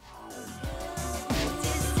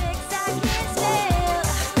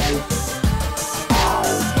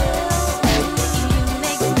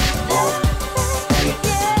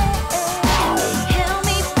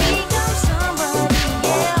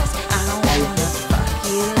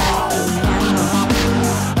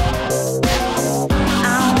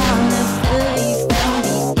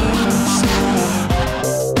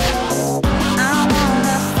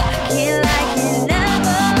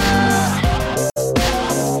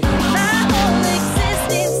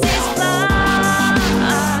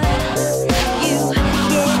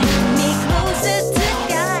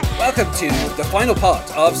to the final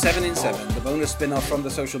part of 7 in 7, the bonus spin-off from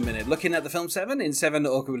the Social Minute, looking at the film 7 in 7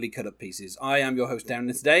 awkwardly cut up pieces. I am your host, Darren,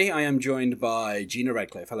 and today I am joined by Gena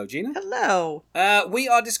Radcliffe. Hello, Gena. Hello. We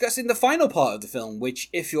are discussing the final part of the film,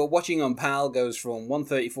 which, if you're watching on PAL, goes from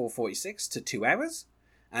 1:34:46 to 2 hours.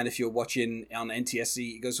 And if you're watching on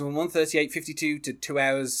NTSC, it goes from 1:38:52 to 2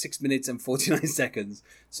 hours, 6 minutes and 49 seconds.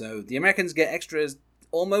 So the Americans get extras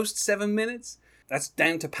almost 7 minutes. That's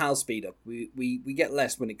down to PAL speed up. We get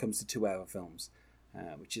less when it comes to 2 hour films,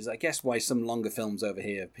 which is, I guess, why some longer films over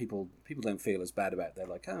here, people don't feel as bad about. They're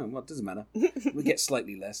like, oh, well, it doesn't matter. We get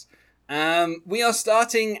slightly less. We are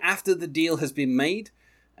starting after the deal has been made,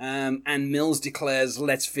 and Mills declares,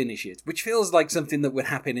 let's finish it, which feels like something that would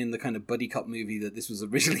happen in the kind of buddy cop movie that this was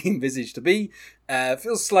originally envisaged to be.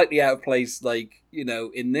 Feels slightly out of place, like,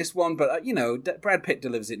 in this one, but, Brad Pitt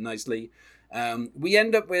delivers it nicely. We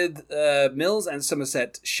end up with Mills and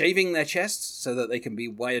Somerset shaving their chests so that they can be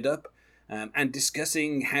wired up, and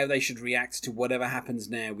discussing how they should react to whatever happens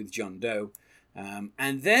now with John Doe.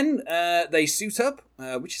 And then they suit up,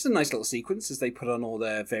 which is a nice little sequence as they put on all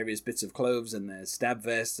their various bits of clothes and their stab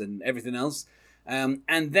vests and everything else. And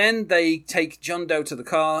then they take John Doe to the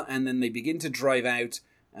car, and then they begin to drive out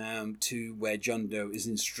to where John Doe is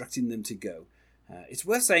instructing them to go. It's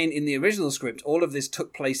worth saying, in the original script, all of this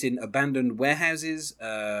took place in abandoned warehouses,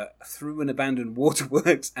 through an abandoned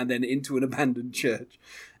waterworks, and then into an abandoned church.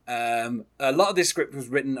 A lot of this script was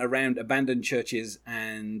written around abandoned churches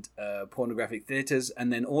and pornographic theatres,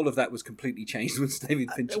 and then all of that was completely changed once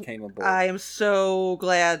David Fincher came on board. I am so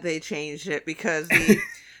glad they changed it, because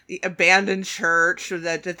the abandoned church,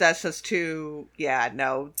 that's just too... Yeah,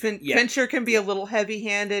 no. Fincher can be a little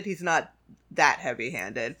heavy-handed. He's not that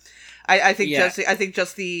heavy-handed. I think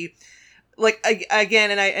just the, like,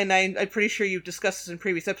 again, and I'm pretty sure you've discussed this in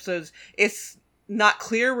previous episodes, it's not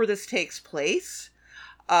clear where this takes place.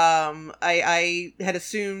 I had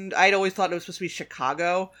assumed, I'd always thought it was supposed to be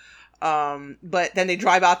Chicago, but then they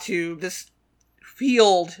drive out to this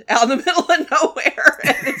field out in the middle of nowhere,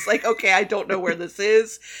 and it's like, okay, I don't know where this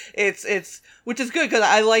is. It's which is good, because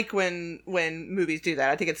I like when movies do that.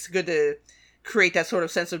 I think it's good to create that sort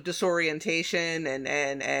of sense of disorientation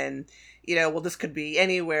and well, this could be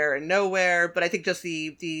anywhere and nowhere, but I think just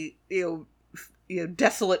the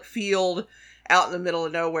desolate field out in the middle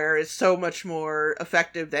of nowhere is so much more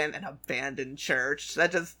effective than an abandoned church.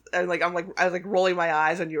 That just, I was rolling my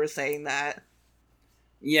eyes when you were saying that.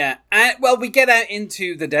 Yeah, well, we get out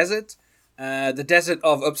into the desert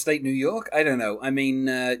of upstate New York. I don't know. I mean,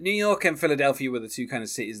 New York and Philadelphia were the two kind of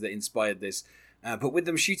cities that inspired this. But with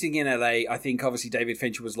them shooting in LA, I think obviously David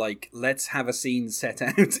Fincher was like, let's have a scene set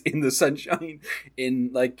out in the sunshine,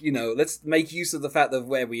 let's make use of the fact of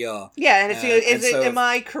where we are. Yeah, and am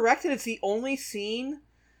I correct that it's the only scene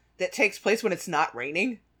that takes place when it's not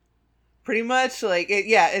raining? Pretty much, like, it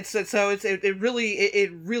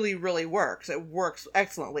really works. It works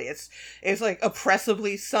excellently. It's like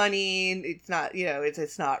oppressively sunny. It's not,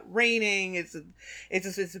 it's not raining. It's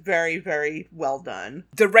very, very well done.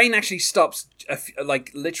 The rain actually stops,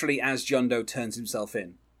 literally as John Doe turns himself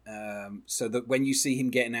in. So that when you see him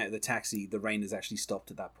getting out of the taxi, the rain has actually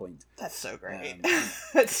stopped at that point. That's so great.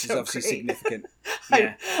 That's which so is obviously great. Significant.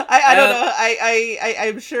 Yeah. I don't know.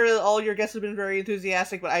 I'm sure all your guests have been very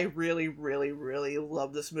enthusiastic, but I really, really, really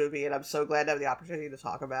love this movie, and I'm so glad to have the opportunity to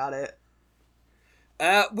talk about it.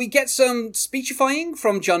 We get some speechifying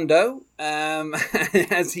from John Doe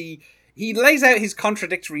as he lays out his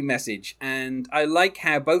contradictory message, and I like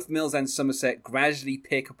how both Mills and Somerset gradually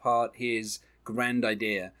pick apart his grand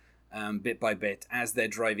idea, bit by bit, as they're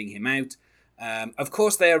driving him out. Of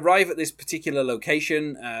course, they arrive at this particular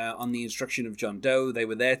location on the instruction of John Doe. They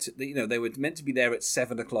were there they were meant to be there at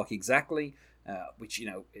 7 o'clock exactly, which,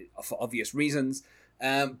 for obvious reasons.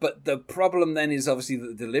 But the problem then is obviously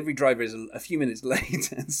that the delivery driver is a few minutes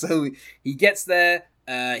late, and so he gets there,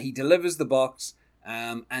 he delivers the box.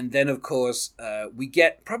 And then, of course, we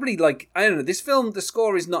get probably this film, the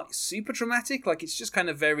score is not super dramatic. Like, it's just kind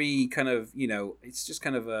of very it's just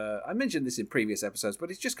kind of, I mentioned this in previous episodes,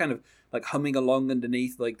 but it's just kind of like humming along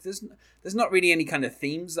underneath. Like, there's not really any kind of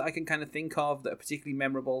themes that I can kind of think of that are particularly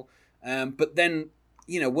memorable. But then,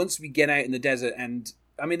 once we get out in the desert, and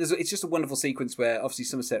I mean, it's just a wonderful sequence where obviously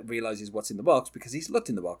Somerset realizes what's in the box because he's looked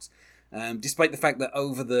in the box. Despite the fact that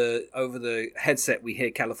over the headset we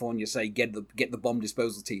hear California say, get the bomb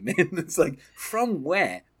disposal team in. It's like, from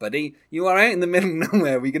where, buddy? You are out in the middle of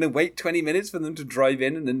nowhere. We're going to wait 20 minutes for them to drive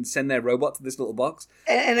in and then send their robot to this little box.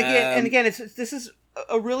 And again, this is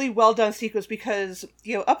a really well done sequence because,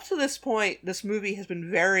 up to this point, this movie has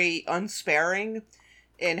been very unsparing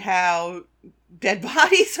in how dead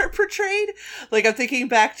bodies are portrayed. Like, I'm thinking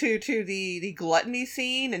back to the gluttony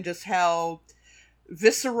scene and just how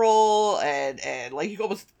visceral and like you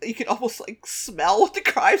can almost like smell what the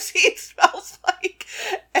crime scene smells like.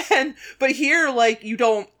 But here, like,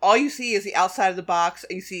 all you see is the outside of the box,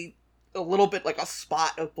 and you see a little bit like a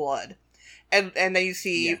spot of blood. And then you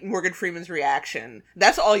see Morgan Freeman's reaction.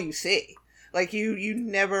 That's all you see. Like, you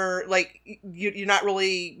never, like, you're not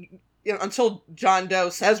really, until John Doe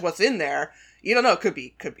says what's in there, you don't know. It could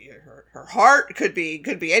be her heart, could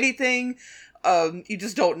be anything. You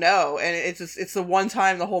just don't know. And it's the one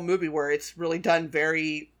time in the whole movie where it's really done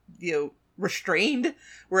very, restrained,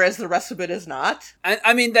 whereas the rest of it is not.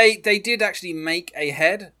 I mean, they did actually make a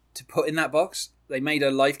head to put in that box. They made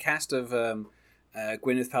a live cast of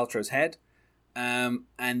Gwyneth Paltrow's head. And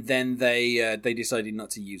then they decided not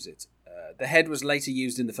to use it. The head was later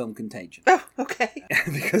used in the film Contagion. Oh, okay.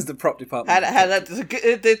 Because the prop department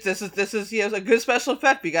this is a good special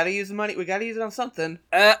effect. We got to use the money. We got to use it on something.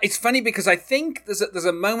 It's funny because I think there's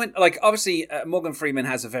a moment, like, obviously Morgan Freeman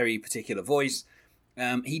has a very particular voice.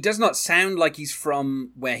 He does not sound like he's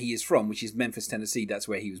from where he is from, which is Memphis, Tennessee. That's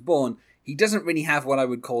where he was born. He doesn't really have what I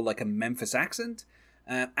would call like a Memphis accent.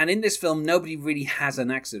 And in this film, nobody really has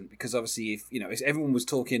an accent because obviously, if everyone was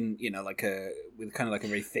talking, with kind of like a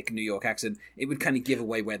very thick New York accent, it would kind of give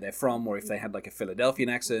away where they're from, or if they had like a Philadelphian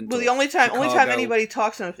accent. Well, the only time anybody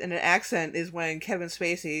talks in an accent is when Kevin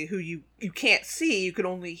Spacey, who you can't see, you can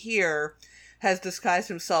only hear, has disguised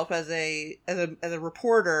himself as a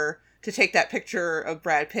reporter to take that picture of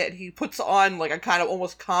Brad Pitt. He puts on like a kind of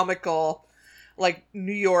almost comical, like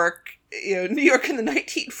New York in the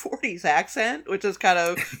 1940s accent, which is kind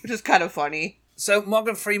of funny. So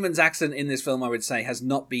Morgan Freeman's accent in this film, I would say, has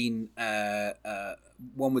not been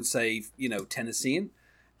one would say, Tennessean.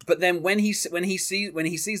 But then when he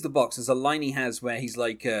sees the box, there's a line he has where he's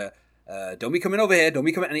like, "Don't be coming over here, don't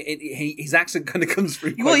be coming," and his accent kind of comes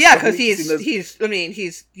through. Well, yeah, because he's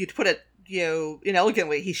you put it,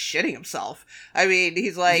 inelegantly, he's shitting himself. I mean,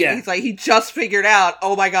 he's like he just figured out,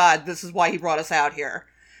 oh my God, this is why he brought us out here.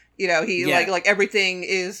 Like everything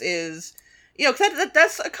is cause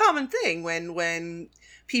that's a common thing when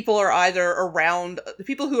people are either around the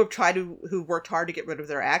people who worked hard to get rid of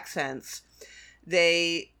their accents.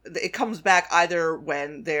 It comes back either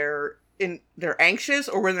when they're anxious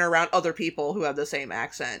or when they're around other people who have the same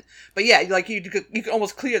accent. But yeah, like you can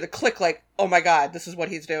almost clear the click, like, oh my God, this is what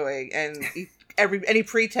he's doing, and any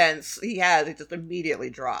pretense he has, it just immediately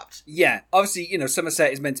drops. Yeah, obviously,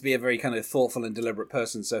 Somerset is meant to be a very kind of thoughtful and deliberate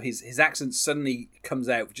person, so his accent suddenly comes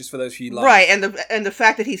out just for those few lines. Right, and the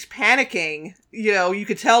fact that he's panicking, you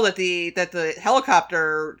could tell that the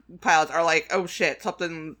helicopter pilots are like, oh shit,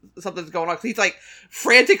 something's going on. He's like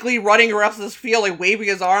frantically running around this field, like waving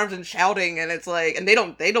his arms and shouting, and it's like, and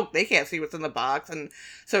they can't see what's in the box, and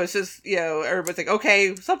so it's just, everybody's like,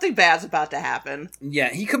 okay, something bad's about to happen.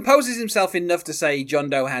 Yeah, he composes himself enough to say John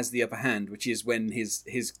Doe has the upper hand, which is when his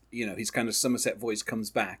kind of Somerset voice comes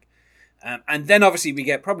back. And then obviously we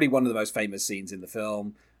get probably one of the most famous scenes in the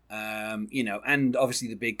film, and obviously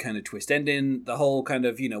the big kind of twist ending, the whole kind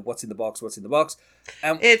of, what's in the box.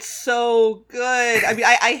 It's so good. I mean,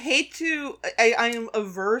 I am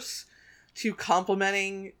averse to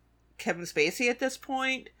complimenting Kevin Spacey at this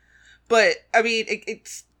point, but I mean,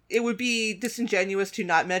 it would be disingenuous to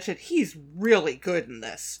not mention he's really good in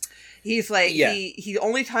this. He's like, he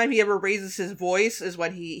only time he ever raises his voice is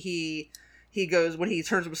when he goes, when he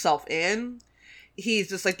turns himself in. He's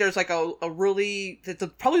just like, there's like probably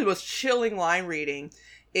the most chilling line reading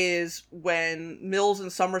is when Mills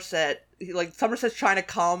and Somerset's trying to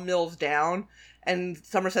calm Mills down, and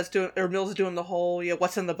Mills is doing the whole,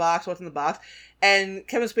 what's in the box, and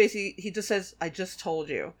Kevin Spacey, he just says, I just told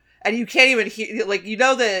you. And you can't even hear, like,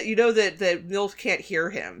 that Mills can't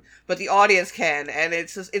hear him, but the audience can, and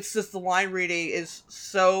it's just the line reading is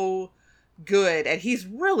so good, and he's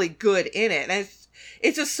really good in it, and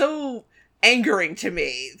it's just so angering to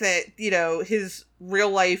me that, his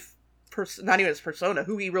real life, not even his persona,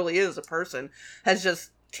 who he really is as a person, has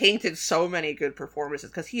just tainted so many good performances,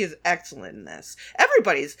 because he is excellent in this.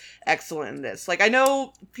 Everybody's excellent in this. Like, I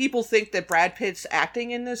know people think that Brad Pitt's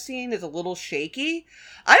acting in this scene is a little shaky.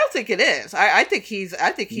 I don't think it is. I think he's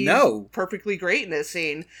perfectly great in this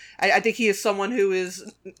scene. I think he is someone who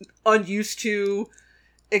is unused to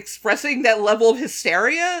expressing that level of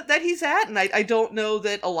hysteria that he's at, and I don't know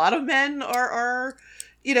that a lot of men are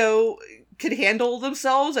could handle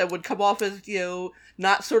themselves and would come off as,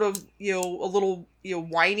 not sort of, a little,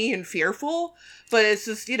 whiny and fearful, but it's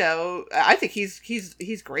just, I think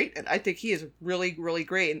he's great, and I think he is really, really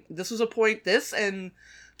great. And this was a point, this and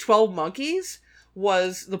 12 Monkeys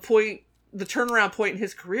was the turnaround point in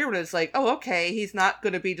his career when it's like, oh, okay, he's not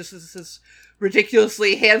going to be just this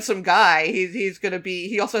ridiculously handsome guy. He's going to be,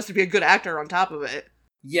 he also has to be a good actor on top of it.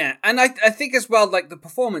 Yeah, and I think as well, like, the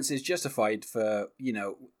performance is justified for,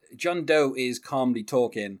 John Doe is calmly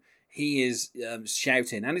talking, he is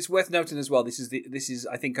shouting, and it's worth noting as well, this is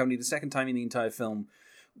I think only the second time in the entire film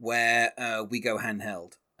where we go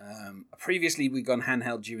handheld. Previously we'd gone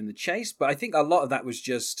handheld during the chase, but I think a lot of that was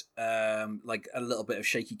just like a little bit of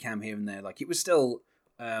shaky cam here and there. Like, it was still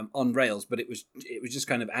on rails, but it was just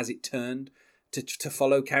kind of as it turned to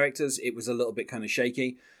follow characters, it was a little bit kind of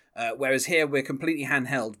shaky. Whereas here we're completely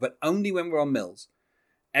handheld, but only when we're on Mills.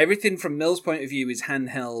 Everything from Mills' point of view is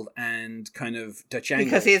handheld and kind of Dutch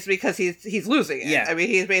angle. Because he's losing it. Yeah. I mean,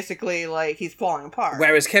 he's basically like, he's falling apart.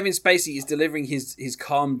 Whereas Kevin Spacey is delivering his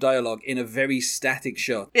calm dialogue in a very static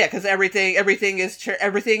shot. Yeah, because everything is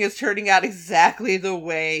turning out exactly the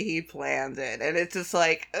way he planned it, and it's just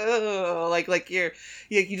like, oh, like you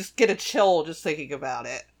just get a chill just thinking about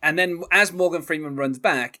it. And then as Morgan Freeman runs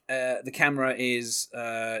back, the camera is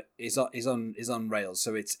on rails,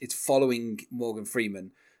 so it's following Morgan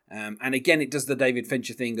Freeman. And again, it does the David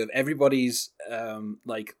Fincher thing of everybody's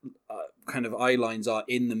kind of eye lines are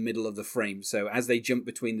in the middle of the frame. So as they jump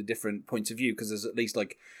between the different points of view, because there's at least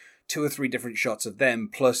like 2 or 3 different shots of them,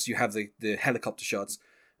 plus you have the helicopter shots,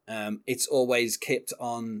 it's always kept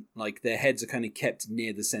on, like, their heads are kind of kept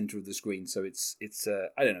near the center of the screen. So it's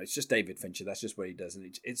I don't know, it's just David Fincher. That's just what he does,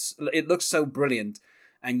 and it looks so brilliant.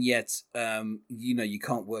 And yet, you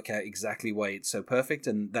can't work out exactly why it's so perfect,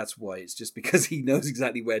 and that's why. It's just because he knows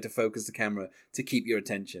exactly where to focus the camera to keep your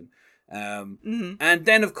attention. And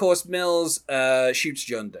then, of course, Mills shoots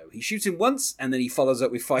John Doe. He shoots him once, and then he follows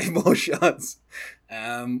up with 5 more shots,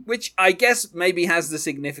 which I guess maybe has the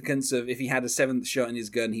significance of if he had a 7th shot in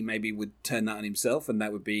his gun, he maybe would turn that on himself, and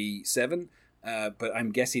that would be 7. But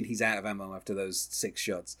I'm guessing he's out of ammo after those 6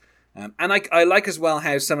 shots. And I like as well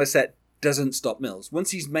how Somerset doesn't stop Mills.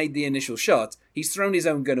 Once he's made the initial shot, he's thrown his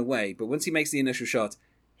own gun away, but once he makes the initial shot,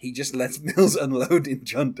 he just lets Mills unload in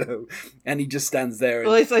John Doe, and he just stands there.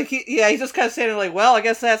 Well, he's like, he's just kind of standing like, well, I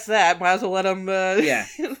guess that's that. Might as well let him.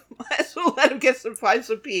 Might as well let him find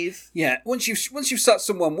some peace. Yeah, once you've shot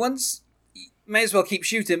someone once, you may as well keep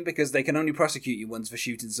shooting, because they can only prosecute you once for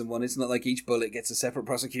shooting someone. It's not like each bullet gets a separate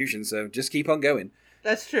prosecution, so just keep on going.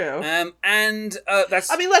 That's true.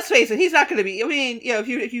 That's. I mean, let's face it. He's not going to be. I mean,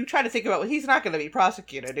 if you try to think about it, he's not going to be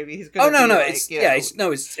prosecuted. I mean, he's going. Oh no, it's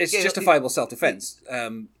justifiable self-defense.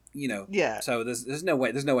 Yeah. So there's no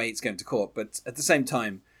way it's going to court. But at the same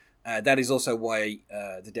time, that is also why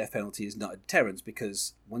the death penalty is not a deterrent,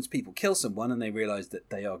 because once people kill someone and they realize that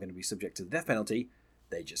they are going to be subject to the death penalty,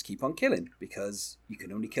 they just keep on killing, because you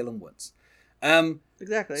can only kill them once.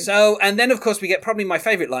 Exactly. So, and then of course we get probably my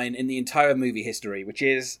favorite line in the entire movie history, which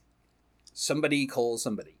is, somebody calls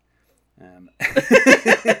somebody. It's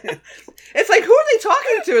like, who are they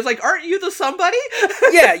talking to? It's like, aren't you the somebody?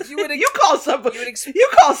 Yeah, you call somebody. You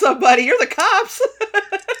call somebody. You're the cops.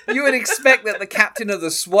 You would expect that the captain of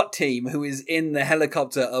the SWAT team, who is in the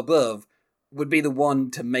helicopter above, would be the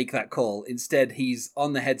one to make that call. Instead, he's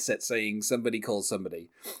on the headset saying, somebody calls somebody.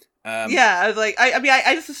 Yeah, I was like,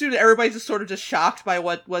 I just assumed that everybody's just sort of just shocked by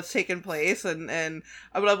what's taken place, and I'm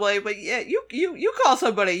like, but yeah, you call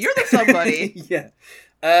somebody, you're the somebody. Yeah.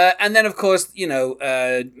 And then, of course,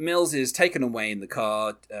 Mills is taken away in the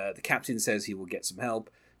car. The captain says he will get some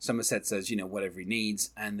help. Somerset says, whatever he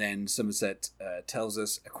needs. And then Somerset tells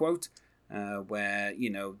us a quote where,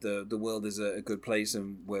 the world is a good place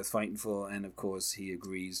and worth fighting for. And, of course, he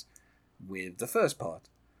agrees with the first part.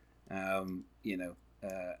 And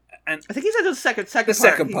I think he said the second part. The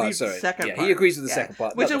second part, sorry. He agrees with the second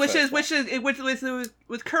part. Which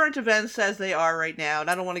with current events as they are right now, and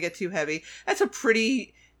I don't want to get too heavy. That's a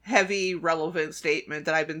pretty heavy, relevant statement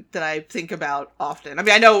that I think about often. I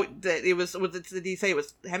mean, I know that it was. Did he say it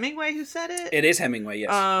was Hemingway who said it? It is Hemingway, yes.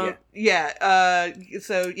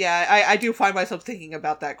 So I do find myself thinking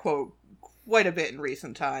about that quote quite a bit in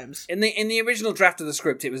recent times. In the original draft of the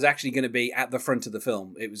script, it was actually going to be at the front of the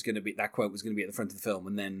film. It was going to be, that quote was going to be at the front of the film,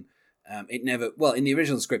 and then it never. Well, in the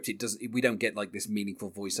original script, we don't get like this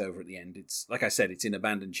meaningful voiceover at the end. It's like I said, it's in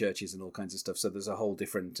abandoned churches and all kinds of stuff. So there's a whole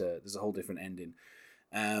different ending.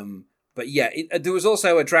 But yeah, there was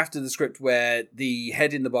also a draft of the script where the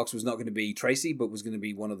head in the box was not going to be Tracy, but was going to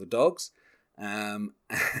be one of the dogs. And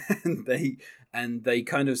they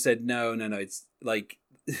kind of said no. It's like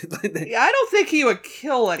Yeah, I don't think he would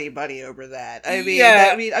kill anybody over that. I mean, Yeah.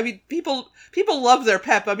 I mean, people love their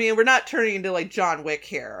pep. I mean, we're not turning into like John Wick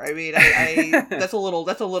here. I mean, I that's a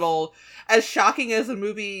little as shocking as the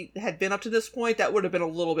movie had been up to this point. That would have been a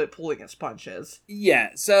little bit pulling its punches.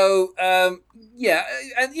 Yeah. So, yeah,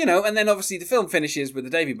 and and then obviously the film finishes with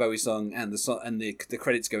the David Bowie song and the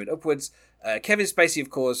credits going upwards. Kevin Spacey, of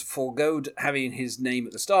course, foregoed having his name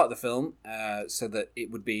at the start of the film, so that it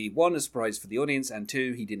would be, one, a surprise for the audience, and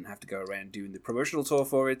two, he didn't have to go around doing the promotional tour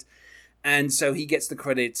for it. And so he gets the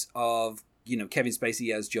credit of, Kevin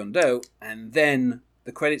Spacey as John Doe, and then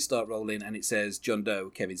the credits start rolling, and it says John Doe,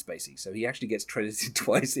 Kevin Spacey. So he actually gets credited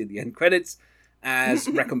twice in the end credits as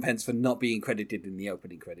recompense for not being credited in the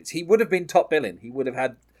opening credits. He would have been top billing. He would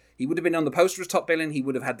have been on the poster as top billing. He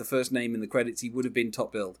would have had the first name in the credits. He would have been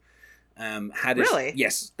top billed. Really?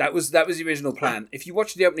 Yes, that was the original plan. If you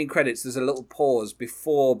watch the opening credits, there's a little pause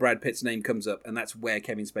before Brad Pitt's name comes up, and that's where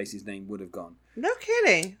Kevin Spacey's name would have gone. No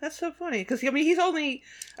kidding. That's so funny because he's only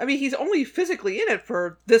physically in it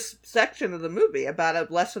for this section of the movie,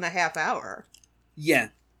 about less than a half hour. Yeah,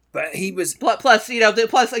 but he was plus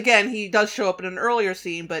again, he does show up in an earlier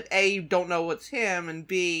scene, but A, you don't know it's him, and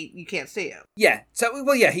B, you can't see him. Yeah. So,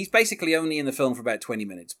 well, yeah, he's basically only in the film for about 20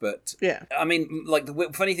 minutes, but yeah. I mean, like, the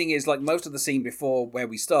funny thing is, like, most of the scene before where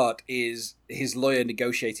we start is his lawyer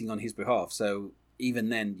negotiating on his behalf. So even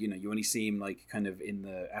then, you only see him, like, kind of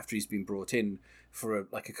after he's been brought in for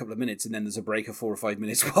a couple of minutes, and then there's a break of 4 or 5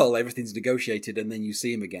 minutes while everything's negotiated, and then you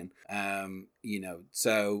see him again.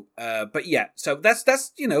 So but yeah, so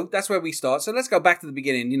that's where we start. So let's go back to the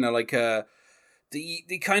beginning.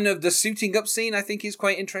 The kind of the suiting up scene, I think, is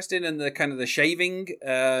quite interesting, and the kind of the shaving.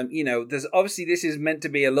 There's obviously, this is meant to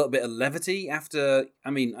be a little bit of levity after. I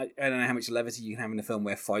mean, I don't know how much levity you can have in a film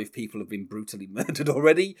where 5 people have been brutally murdered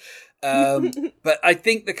already. But I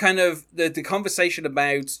think the kind of the conversation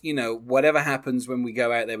about whatever happens when we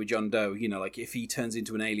go out there with John Doe, like if he turns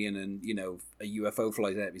into an alien and a UFO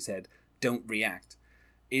flies out of his head, don't react,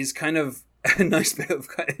 is kind of a nice bit of,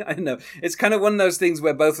 I don't know, it's kind of one of those things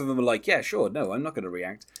where both of them are like, yeah, sure, no, I'm not going to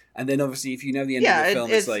react. And then obviously if you know the end of the film,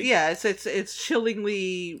 it's like, yeah, it's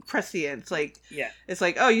chillingly prescient. It's like, yeah, it's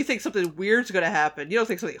like, oh, you think something weird's going to happen. You don't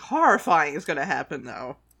think something horrifying is going to happen,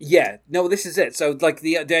 though. Yeah, no, this is it. So, like,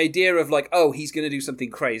 the idea of, like, oh, he's going to do something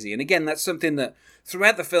crazy. And again, that's something that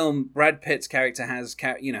throughout the film, Brad Pitt's character has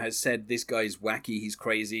said, this guy's wacky, he's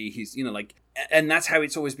crazy, he's, and that's how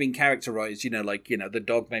it's always been characterized, the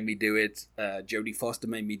dog made me do it, Jodie Foster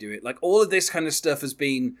made me do it. Like, all of this kind of stuff has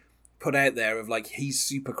been put out there of, like, he's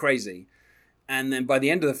super crazy. And then by the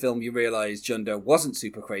end of the film, you realize John Doe wasn't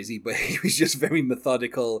super crazy, but he was just very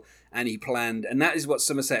methodical, and he planned. And that is what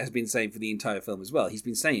Somerset has been saying for the entire film as well. He's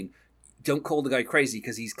been saying, don't call the guy crazy,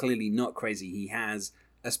 because he's clearly not crazy. He has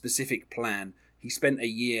a specific plan. He spent a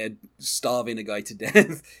year starving a guy to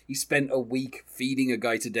death. He spent a week feeding a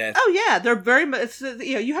guy to death. Oh yeah, they're very much.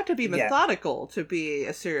 You have to be methodical to be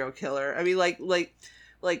a serial killer. I mean, like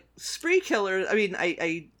spree killers. I mean,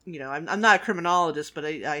 I'm not a criminologist, but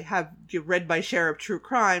I have read my share of true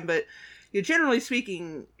crime. But generally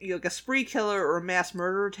speaking, like a spree killer or a mass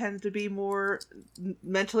murderer tends to be more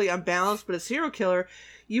mentally unbalanced. But a serial killer,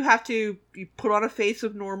 you put on a face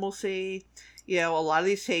of normalcy. A lot of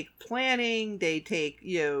these take planning. They take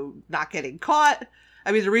not getting caught.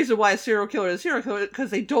 I mean, the reason why a serial killer is a serial killer is because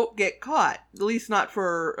they don't get caught, at least not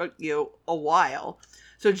for a while.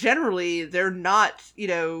 So generally, they're not,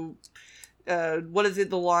 what is it,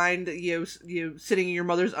 the line that, sitting in your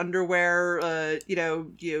mother's underwear,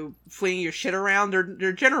 flinging your shit around.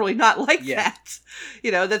 They're generally not like that.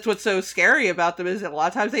 That's what's so scary about them, is that a lot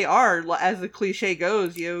of times they are, as the cliche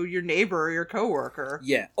goes, your neighbor or your coworker.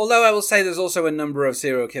 Yeah. Although I will say there's also a number of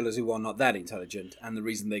serial killers who are not that intelligent, and the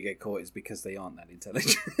reason they get caught is because they aren't that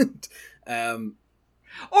intelligent.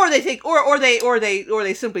 Or they think, or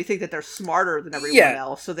they simply think that they're smarter than everyone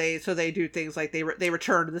else. So they do things like they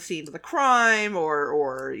return to the scene of the crime,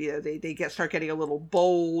 or they start getting a little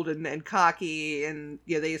bold and cocky, and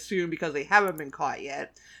they assume because they haven't been caught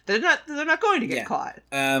yet, they're not going to get caught.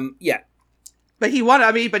 Yeah. But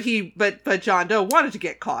but John Doe wanted to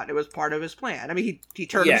get caught. It was part of his plan. I mean, he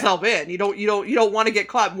turned himself in. You don't want to get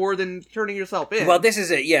caught more than turning yourself in. Well, this is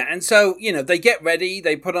it, yeah. And so, they get ready.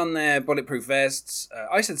 They put on their bulletproof vests.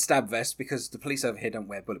 I said stab vests because the police over here don't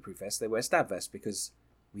wear bulletproof vests. They wear stab vests because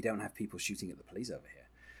we don't have people shooting at the police over here.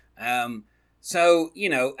 So,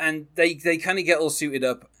 and they kind of get all suited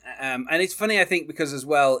up. And it's funny, I think, because as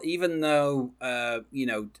well, even though,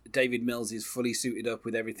 David Mills is fully suited up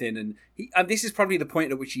with everything, and this is probably the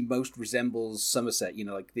point at which he most resembles Somerset,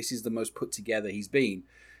 this is the most put together he's been.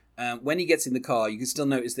 when he gets in the car, you can still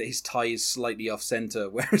notice that his tie is slightly off center,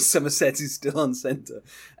 whereas Somerset is still on center.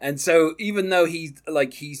 And so even though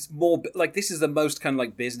he's more like, this is the most kind of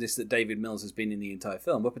like business that David Mills has been in the entire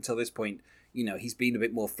film up until this point. He's been a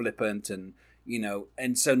bit more flippant, and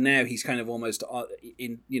and so now he's kind of almost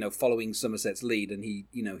in following Somerset's lead, and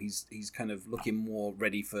he's kind of looking more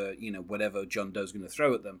ready for whatever John Doe's going to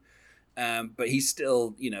throw at them. But he's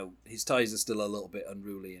still, his ties are still a little bit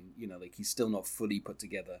unruly, and like he's still not fully put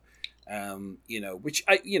together. Which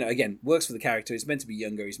again works for the character. He's meant to be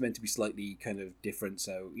younger. He's meant to be slightly kind of different.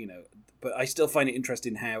 So but I still find it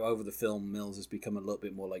interesting how over the film Mills has become a little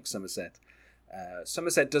bit more like Somerset.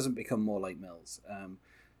 Somerset doesn't become more like Mills.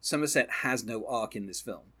 Somerset has no arc in this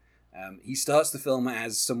film. He starts the film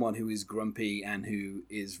as someone who is grumpy and who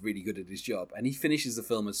is really good at his job, and he finishes the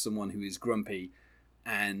film as someone who is grumpy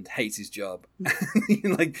and hates his job.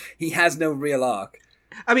 Like, he has no real arc.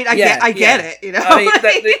 I mean, I get it. I mean,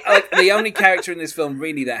 the only character in this film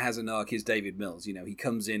really that has an arc is David Mills. He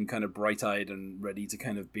comes in kind of bright-eyed and ready to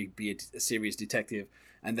kind of be a serious detective,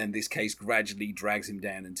 and then this case gradually drags him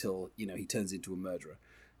down until he turns into a murderer.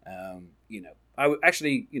 I would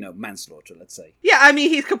actually, manslaughter, let's say. Yeah, I mean,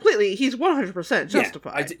 he's 100%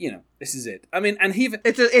 justified. Yeah, this is it. I mean, and he...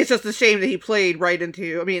 It's just a shame that he played right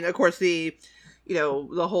into... I mean, of course, the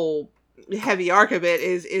whole heavy arc of it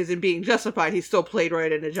is in being justified. He's still played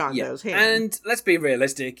right into John Doe's hand. And let's be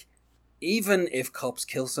realistic. Even if cops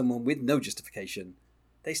kill someone with no justification,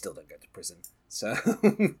 they still don't go to prison. So...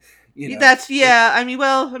 That's I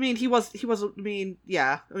mean, he was. I mean,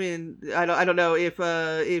 yeah. I mean, I don't know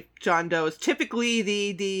if John Doe is typically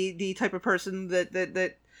the type of person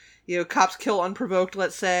that cops kill unprovoked,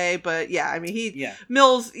 let's say. But yeah, I mean,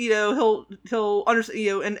 Mills, he'll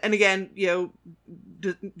understand, and again, needs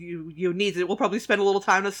it. We'll probably spend a little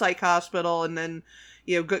time in a psych hospital, and then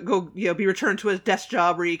go be returned to his desk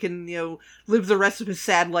job where he can live the rest of his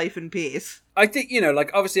sad life in peace. I think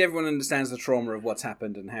like, obviously everyone understands the trauma of what's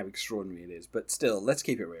happened and how extraordinary it is, but still, let's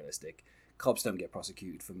keep it realistic. Cops don't get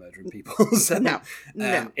prosecuted for murdering people, so no.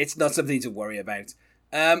 It's not something to worry about.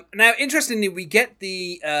 Now, interestingly, we get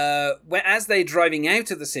as they're driving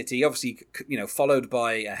out of the city, obviously, followed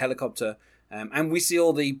by a helicopter, and we see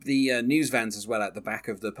all the news vans as well at the back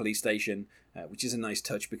of the police station, which is a nice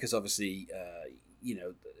touch because obviously,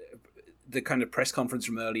 the kind of press conference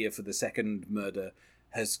from earlier for the second murder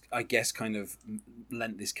has, I guess, kind of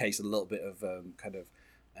lent this case a little bit of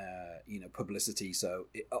publicity. So,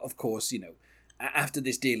 of course, after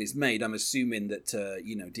this deal is made, I'm assuming that,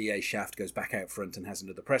 DA Shaft goes back out front and has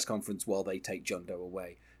another press conference while they take John Doe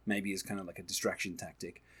away, maybe as kind of like a distraction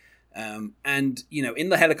tactic. And, in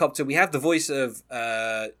the helicopter, we have the voice of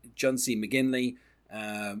John C. McGinley,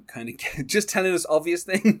 kind of just telling us obvious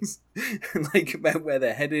things, like about where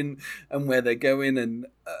they're heading and where they're going. And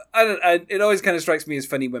it always kind of strikes me as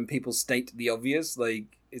funny when people state the obvious,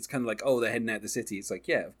 like, it's kind of like, oh, they're heading out the city. It's like,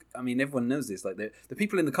 yeah, I mean, everyone knows this. Like, the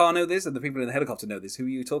people in the car know this, and the people in the helicopter know this. Who are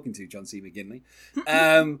you talking to, John C. McGinley?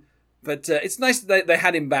 But it's nice that they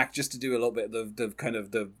had him back just to do a little bit of the kind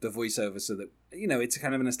of the voiceover, so that it's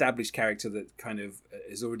kind of an established character that kind of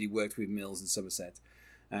has already worked with Mills and Somerset.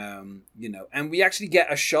 And we actually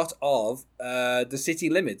get a shot of the city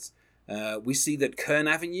limits. We see that Kern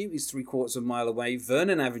Avenue is 3/4 of a mile away.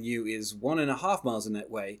 Vernon Avenue is 1.5 miles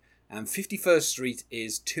away. And 51st Street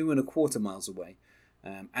is 2.25 miles away.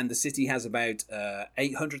 And the city has about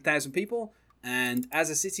 800,000 people. And as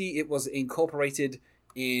a city, it was incorporated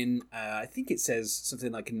in, I think it says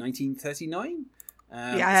something like 1939.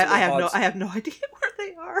 I have no idea where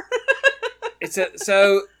they are.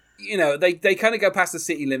 They kind of go past the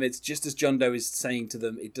city limits, just as John Doe is saying to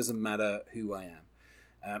them, it doesn't matter who I am.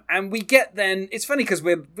 And we get then, it's funny because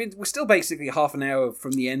we're still basically half an hour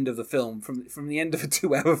from the end of the film, from the end of a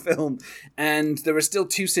 2-hour film, and there are still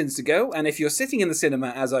 2 sins to go. And if you're sitting in the cinema,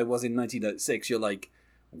 as I was in 1906, you're like,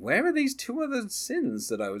 where are these 2 other sins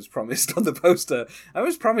that I was promised on the poster? I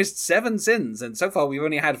was promised 7 sins, and so far we've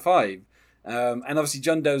only had 5. And obviously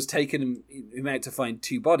John Doe's taken him out to find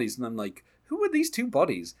 2 bodies, and I'm like, who are these 2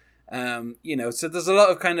 bodies? So there's a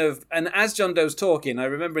lot of kind of, and as John Doe's talking, I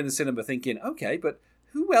remember in the cinema thinking, okay, but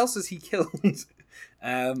who else has he killed?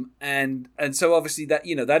 And so obviously that,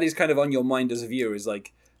 that is kind of on your mind as a viewer, is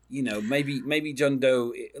like, maybe John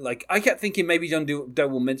Doe, like, I kept thinking maybe John Doe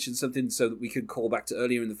will mention something so that we could call back to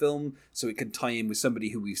earlier in the film, so it can tie in with somebody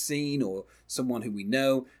who we've seen or someone who we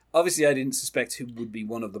know. Obviously, I didn't suspect who would be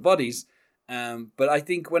one of the bodies. But I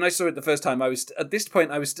think when I saw it the first time, at this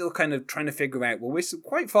point, I was still kind of trying to figure out, well, we're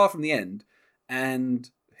quite far from the end,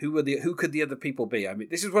 and who could the other people be? I mean,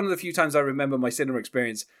 this is one of the few times I remember my cinema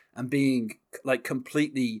experience and being like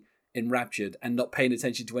completely enraptured and not paying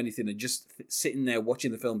attention to anything and just sitting there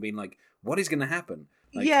watching the film being like, what is going to happen?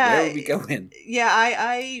 Like, where are we going? Yeah,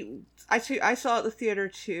 I saw it at the theater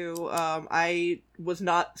too. I was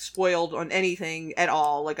not spoiled on anything at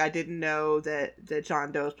all. Like, I didn't know that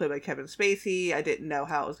John Doe was played by Kevin Spacey. I didn't know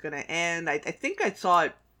how it was going to end. I think I saw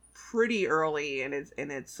it pretty early in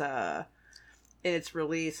its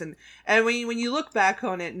release, and when you look back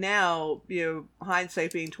on it now,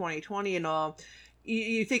 hindsight being 2020 and all,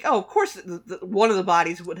 you think, oh, of course, one of the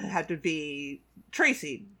bodies would have to be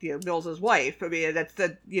Tracy, Mills's wife. I mean,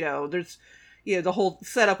 there's the whole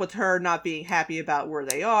setup with her not being happy about where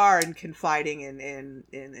they are and confiding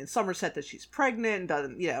in Somerset that she's pregnant and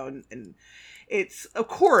doesn't, and it's, of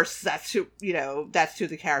course, that's who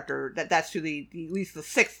the character that's who the at least the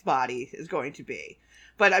sixth body is going to be.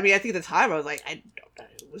 But I mean, I think at the time I was like,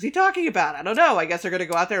 what was he talking about? I don't know. I guess they're going to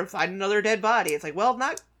go out there and find another dead body. It's like, well,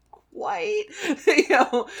 not quite,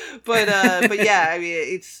 but yeah, I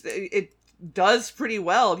mean, it does pretty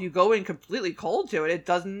well. If you go in completely cold to it, it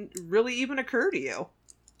doesn't really even occur to you.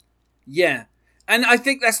 Yeah. And I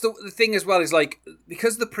think that's the thing as well, is like,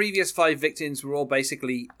 because the previous 5 victims were all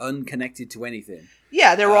basically unconnected to anything.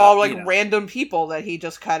 Yeah, they were all like random people that he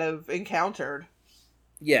just kind of encountered.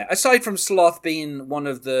 Yeah, aside from Sloth being one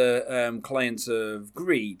of the clients of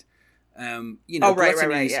Greed,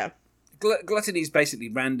 right, yeah. Gluttony is basically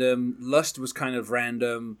random. Lust was kind of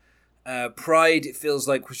random. Pride, it feels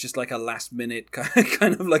like, was just like a last minute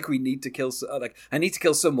kind of like, we need to kill. Like, I need to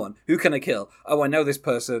kill someone. Who can I kill? Oh, I know this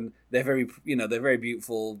person. They're very, they're very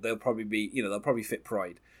beautiful. They'll probably be, they'll probably fit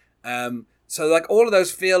Pride. So like all of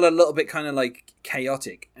those feel a little bit kind of like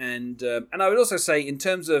chaotic. And I would also say, in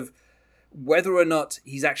terms of whether or not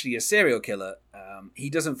he's actually a serial killer, he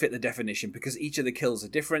doesn't fit the definition because each of the kills are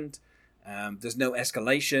different. There's no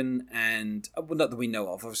escalation, and not that we know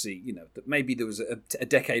of. Obviously, that maybe there was a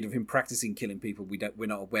decade of him practicing killing people we're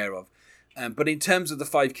not aware of. But in terms of the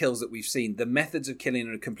 5 kills that we've seen, the methods of killing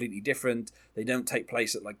are completely different. They don't take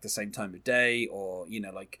place at like the same time of day, or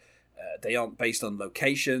they aren't based on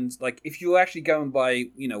locations. Like, if you're actually going by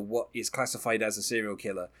what is classified as a serial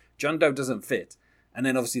killer, John Doe doesn't fit. And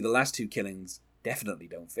then obviously the last 2 killings definitely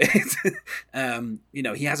don't fit.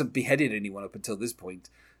 He hasn't beheaded anyone up until this point.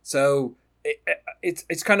 So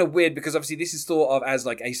it's kind of weird because obviously this is thought of as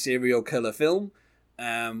like a serial killer film.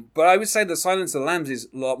 But I would say that Silence of the Lambs is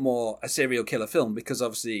a lot more a serial killer film because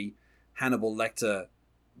obviously Hannibal Lecter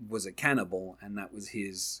was a cannibal and that was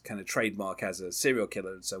his kind of trademark as a serial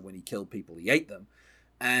killer. So when he killed people, he ate them.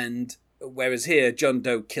 And whereas here, John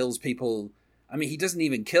Doe kills people. I mean, he doesn't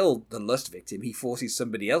even kill the lust victim. He forces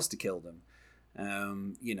somebody else to kill them.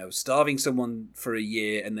 Starving someone for a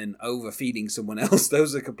year and then overfeeding someone else.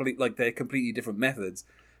 Those are they're completely different methods.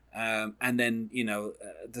 And then,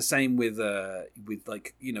 the same with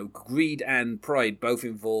Greed and Pride both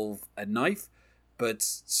involve a knife, but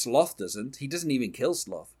Sloth doesn't. He doesn't even kill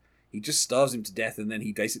Sloth. He just starves him to death and then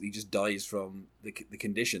he basically just dies from the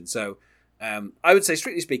condition. So, I would say,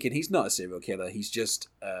 strictly speaking, he's not a serial killer. He's just,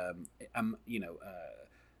 I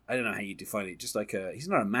don't know how you define it. Just like he's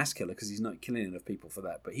not a mass killer because he's not killing enough people for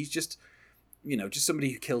that. But he's just, just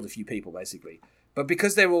somebody who killed a few people, basically. But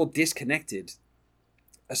because they're all disconnected,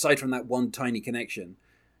 aside from that one tiny connection,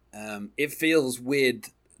 it feels weird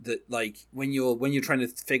that like when you're trying to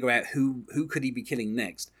figure out who could he be killing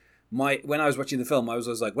next. When I was watching the film, I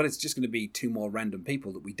was like, well, it's just going to be 2 more random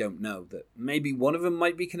people that we don't know. That maybe one of them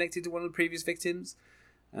might be connected to one of the previous victims,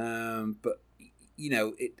 but.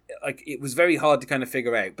 It was very hard to kind of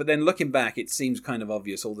figure out. But then looking back, it seems kind of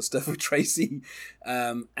obvious, all the stuff with Tracy.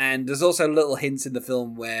 And there's also little hints in the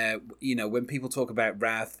film where, when people talk about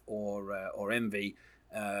wrath or envy,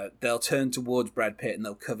 they'll turn towards Brad Pitt and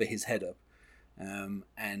they'll cover his head up.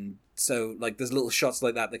 And so, like, there's little shots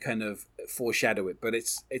like that kind of foreshadow it. But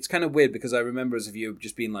it's kind of weird because I remember as a viewer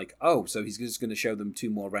just being like, oh, so he's just going to show them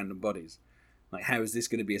 2 more random bodies. Like, how is this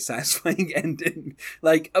going to be a satisfying ending?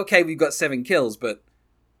 Like, okay, we've got 7 kills, but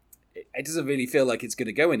it doesn't really feel like it's going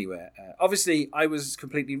to go anywhere. Obviously, I was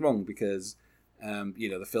completely wrong because,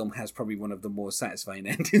 the film has probably one of the more satisfying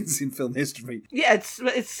endings in film history. Yeah,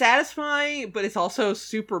 it's satisfying, but it's also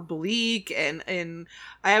super bleak, and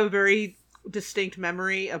I have a very distinct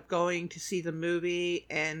memory of going to see the movie,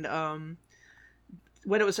 and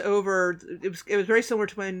when it was over, it was very similar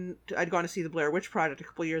to when I'd gone to see the Blair Witch Project a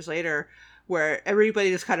couple years later, where everybody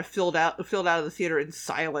just kind of filled out of the theater in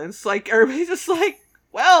silence. Like, everybody's just like,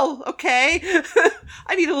 well, okay.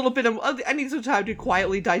 I need some time to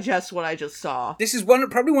quietly digest what I just saw. This is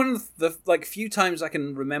probably one of the like few times I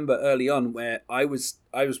can remember early on where I was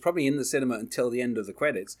probably in the cinema until the end of the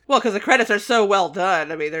credits. Well, because the credits are so well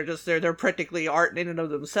done. I mean, they're practically art in and of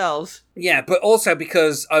themselves. Yeah, but also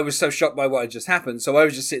because I was so shocked by what had just happened, so I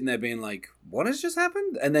was just sitting there being like, "What has just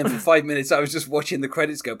happened?" And then for 5 minutes, I was just watching the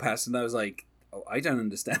credits go past, and I was like, "Oh, I don't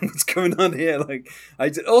understand what's going on here." Like, I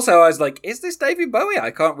was like, "Is this David Bowie?"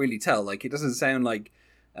 I can't really tell. Like, it doesn't sound like,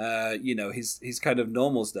 his kind of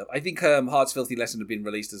normal stuff. I think Heart's Filthy Lesson had been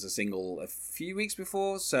released as a single a few weeks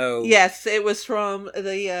before, so yes, it was from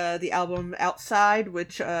the album Outside,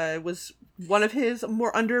 which was one of his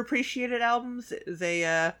more underappreciated albums. It is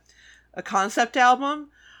a concept album.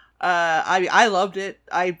 I loved it.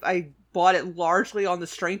 I bought it largely on the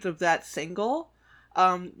strength of that single.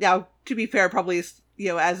 Now, to be fair, probably is,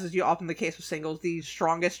 as is often the case with singles, the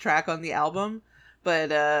strongest track on the album. But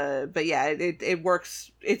yeah, it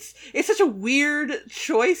works. It's such a weird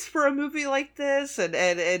choice for a movie like this, and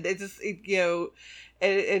it just because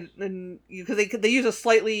they use a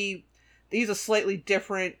slightly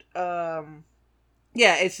different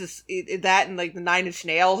yeah, it's just that and like the Nine Inch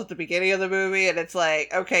Nails at the beginning of the movie, and it's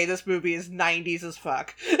like, okay, this movie is 90s as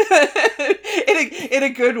fuck in a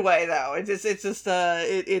good way though. It's just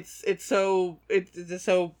so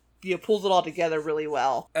pulls it all together really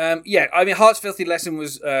well. Yeah, I mean, Heart's Filthy Lesson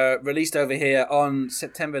was released over here on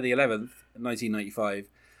September the 11th, 1995.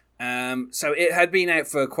 So it had been out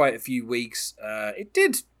for quite a few weeks. It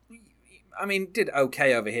did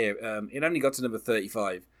okay over here. It only got to number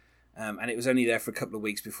 35. And it was only there for a couple of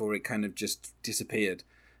weeks before it kind of just disappeared.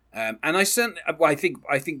 And I think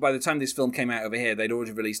by the time this film came out over here, they'd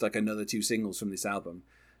already released like another 2 singles from this album.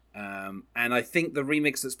 And I think the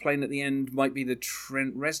remix that's playing at the end might be the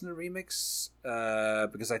Trent Reznor remix,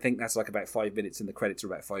 because I think that's like about 5 minutes, and the credits are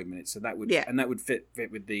about 5 minutes. So that would fit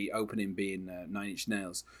with the opening being Nine Inch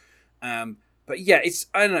Nails. But yeah,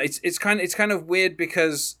 I don't know. It's kind of weird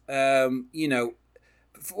because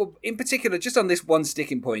in particular, just on this one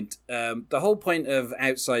sticking point, the whole point of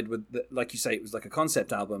Outside, like you say, it was like a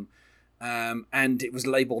concept album, and it was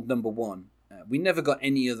labeled number 1. We never got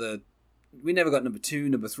number 2,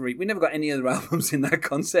 number 3. We never got any other albums in that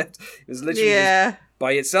concept. It was literally just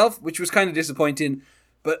by itself, which was kind of disappointing.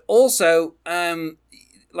 But also,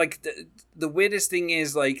 like the weirdest thing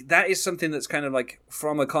is, like, that is something that's kind of like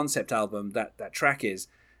from a concept album, that track is.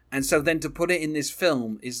 And so then to put it in this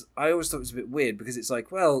film I always thought it was a bit weird, because it's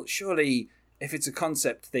like, well, surely if it's a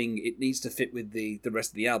concept thing, it needs to fit with the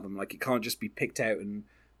rest of the album. Like, it can't just be picked out and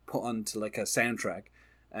put onto like a soundtrack.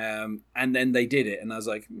 And then they did it, and I was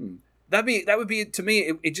like, that would be to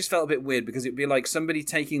me. It just felt a bit weird, because it'd be like somebody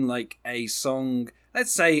taking like a song.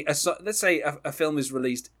 Let's say a film is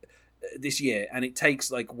released this year, and it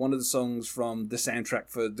takes like one of the songs from the soundtrack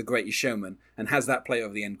for The Greatest Showman and has that play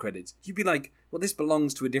over the end credits. You'd be like, well, this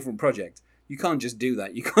belongs to a different project. You can't just do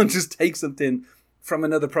that. You can't just take something from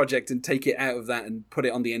another project and take it out of that and put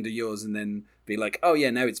it on the end of yours and then be like, oh yeah,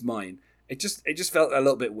 now it's mine. It just felt a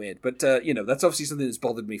little bit weird. But that's obviously something that's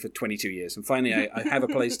bothered me for 22 years, and finally I have a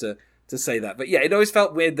place to say that. But yeah, it always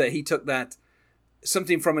felt weird that he took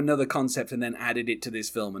something from another concept and then added it to this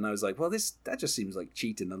film, and I was like, well, that just seems like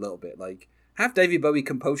cheating a little bit. Like, have David Bowie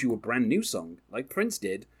compose you a brand new song like Prince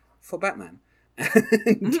did for Batman,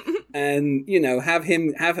 and have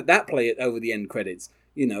that play it over the end credits.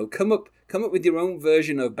 Come up with your own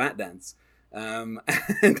version of Bat Dance, and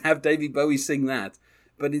have David Bowie sing that.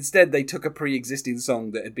 But instead, they took a pre-existing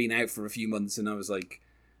song that had been out for a few months, and I was like,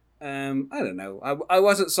 I don't know. I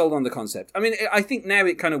wasn't sold on the concept. I mean, I think now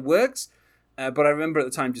it kind of works. But I remember at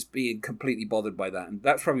the time just being completely bothered by that. And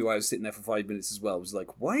that's probably why I was sitting there for 5 minutes as well. I was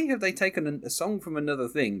like, why have they taken a song from another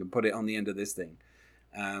thing and put it on the end of this thing?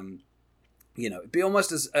 It'd be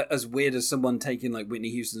almost as weird as someone taking like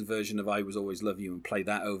Whitney Houston's version of I Was Always Love You and play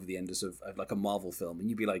that over the end of like a Marvel film. And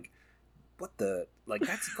you'd be like, what the, like,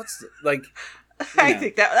 I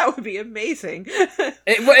think that would be amazing.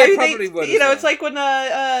 It probably would. It's like when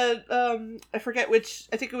I forget which,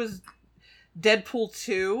 I think it was Deadpool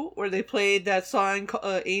 2, where they played that song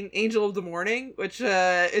Angel of the Morning, which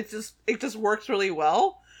it just works really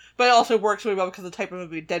well, but it also works really well because of the type of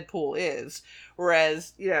movie Deadpool is,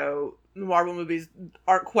 whereas the Marvel movies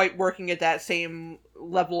aren't quite working at that same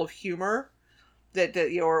level of humor that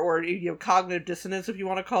or cognitive dissonance, if you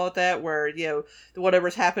want to call it that, where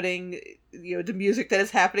whatever's happening, the music that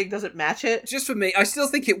is happening doesn't match it. Just for me, I still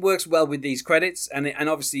think it works well with these credits, and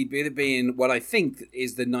obviously being what I think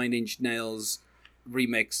is the Nine Inch Nails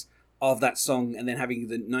remix. of that song, and then having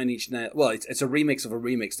the 9 Inch Nails. Well, it's a remix of a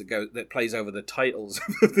remix that plays over the titles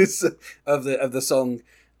of this of the song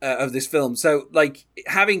of this film. So like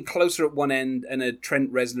having Closer at one end and a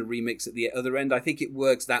Trent Reznor remix at the other end, I think it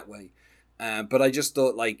works that way. But I just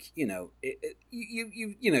thought, like,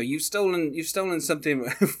 you've stolen something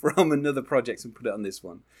from another project and put it on this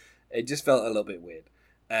one. It just felt a little bit weird.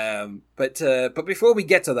 But before we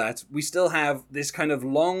get to that, we still have this kind of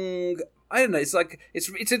long. I don't know. It's like it's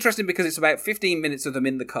interesting because it's about 15 minutes of them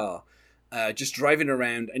in the car, just driving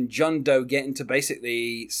around, and John Doe getting to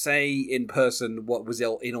basically say in person what was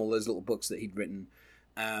in all those little books that he'd written.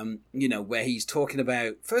 Where he's talking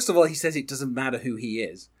about. First of all, he says it doesn't matter who he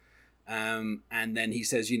is. And then he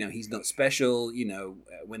says, he's not special.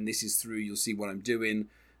 When this is through, you'll see what I'm doing.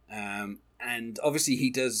 And obviously he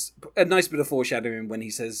does a nice bit of foreshadowing when he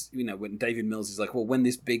says, when David Mills is like, well, when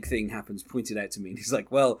this big thing happens, point it out to me. And he's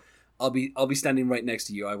like, well, I'll be standing right next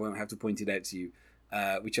to you. I won't have to point it out to you,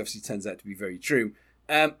 which obviously turns out to be very true.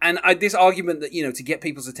 This argument that, to get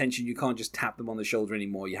people's attention, you can't just tap them on the shoulder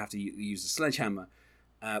anymore. You have to use a sledgehammer.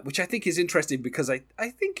 Which I think is interesting because I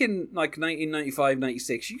think in like 1995,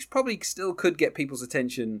 96, you probably still could get people's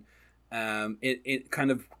attention it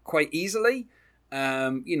kind of quite easily.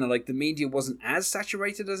 Like the media wasn't as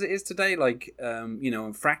saturated as it is today,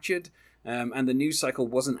 and fractured, and the news cycle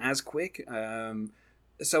wasn't as quick.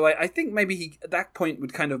 So I think maybe at that point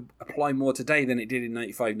would kind of apply more today than it did in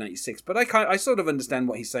 95, 96. But I sort of understand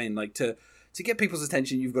what he's saying, like to get people's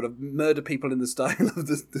attention, you've got to murder people in the style of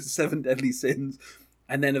the 7 deadly sins.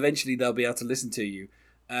 And then eventually they'll be able to listen to you.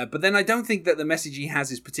 But then I don't think that the message he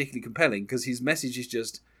has is particularly compelling, because his message is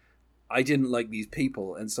just, I didn't like these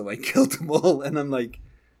people, and so I killed them all. And I'm like,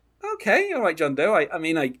 okay, all right, John Doe.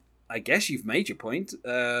 I guess you've made your point,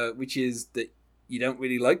 which is that you don't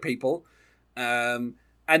really like people. And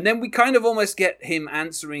then we kind of almost get him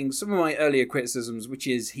answering some of my earlier criticisms, which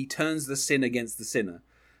is he turns the sin against the sinner.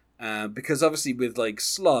 Because obviously with like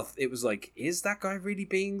Sloth, it was like, is that guy really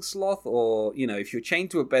being sloth? Or, if you're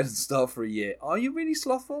chained to a bed and starved for a year, are you really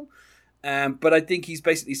slothful? But I think he's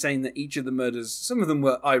basically saying that each of the murders, some of them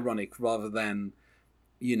were ironic rather than,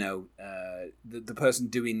 the person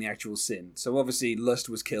doing the actual sin. So obviously Lust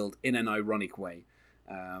was killed in an ironic way.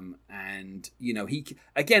 He,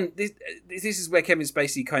 again, this is where Kevin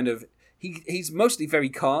Spacey kind of, he's mostly very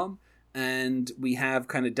calm. And we have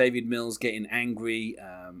kind of David Mills getting angry,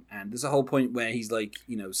 and there's a whole point where he's like,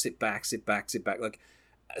 sit back. Like,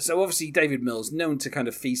 so obviously David Mills, known to kind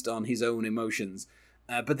of feast on his own emotions.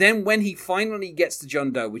 But then when he finally gets to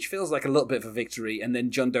John Doe, which feels like a little bit of a victory, and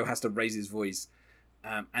then John Doe has to raise his voice,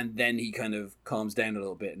 and then he kind of calms down a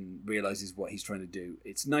little bit and realizes what he's trying to do.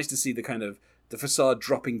 It's nice to see the kind of the facade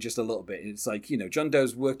dropping just a little bit. And it's like, John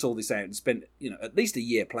Doe's worked all this out and spent, at least a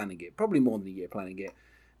year planning it, probably more than a year planning it.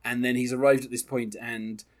 And then he's arrived at this point,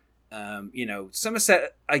 and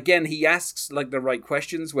Somerset again. He asks like the right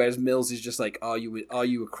questions, whereas Mills is just like, "Are you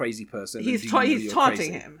a crazy person?" He's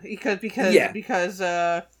taunting him because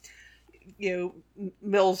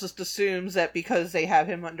Mills just assumes that because they have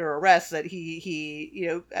him under arrest that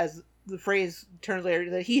he as the phrase turns later,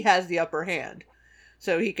 that he has the upper hand.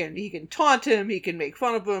 So he can taunt him, he can make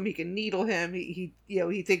fun of him, he can needle him. He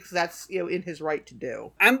thinks that's in his right to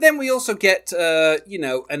do. And then we also get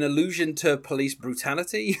an allusion to police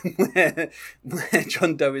brutality, where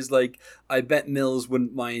John Doe is like, I bet Mills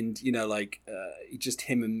wouldn't mind, just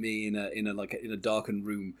him and me in a darkened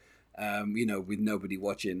room, with nobody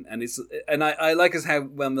watching. And I like as how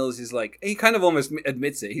let's like, he kind of almost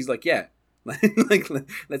admits it. He's like, yeah,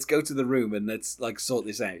 let's go to the room and let's like sort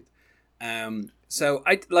this out. So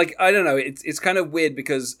I don't know, it's kind of weird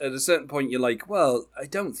because at a certain point you're like, well, I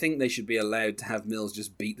don't think they should be allowed to have Mills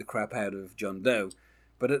just beat the crap out of John Doe.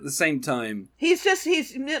 But at the same time,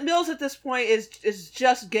 Mills at this point is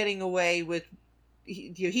just getting away with,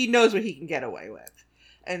 he knows what he can get away with,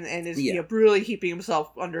 and is brutally keeping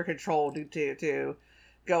himself under control to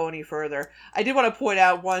go any further. I did want to point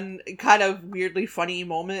out one kind of weirdly funny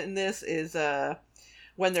moment in this is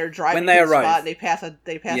when they're driving to the spot and they pass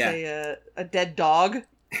a dead dog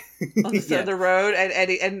on the side of the road,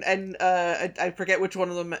 and I forget which one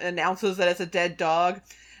of them announces that it's a dead dog,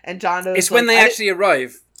 and John knows. It's when they actually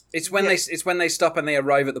arrive. It's when they stop and they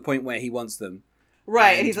arrive at the point where he wants them.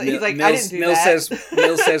 Right, and he's like, Mills, I didn't do that.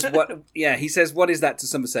 Mills says what? Yeah, he says, what is that to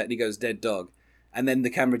Somerset? And he goes, dead dog. And then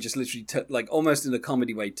the camera just literally, almost in a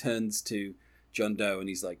comedy way, turns to John Doe, and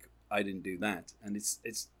he's like, I didn't do that. And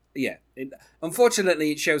it's. Yeah,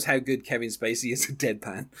 unfortunately, it shows how good Kevin Spacey is a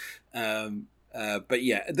deadpan. But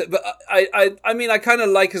yeah, but I mean, I kind of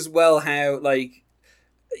like as well how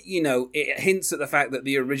it hints at the fact that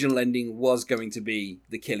the original ending was going to be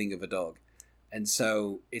the killing of a dog. And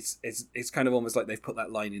so it's kind of almost like they've put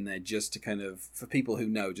that line in there just to kind of, for people who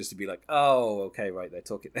know, just to be like, oh, okay, right, they're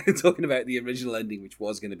talking about the original ending, which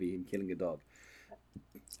was going to be him killing a dog.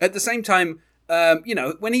 At the same time,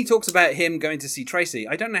 when he talks about him going to see Tracy,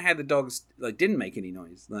 I don't know how the dogs didn't make any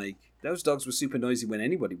noise. Like, those dogs were super noisy when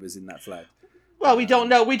anybody was in that flat. Well, we don't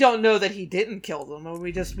know. We don't know that he didn't kill them.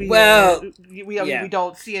 We don't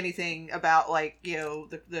see anything about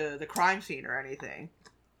the crime scene or anything.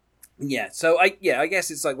 Yeah, so I guess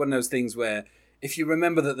it's like one of those things where if you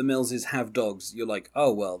remember that the Millses have dogs, you're like,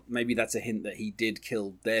 oh, well, maybe that's a hint that he did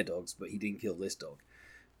kill their dogs, but he didn't kill this dog.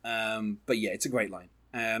 But yeah, it's a great line.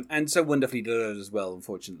 And so wonderfully delivered as well,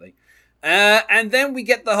 unfortunately. And then we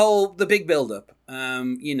get the big build-up.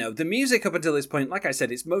 The music up until this point, like I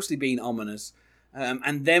said, it's mostly been ominous.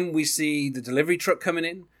 And then we see the delivery truck coming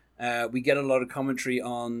in. We get a lot of commentary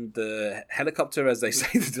on the helicopter as they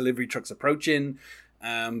say the delivery truck's approaching.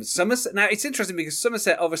 Somerset. Now it's interesting because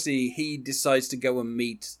Somerset, obviously, he decides to go and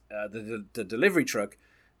meet the delivery truck.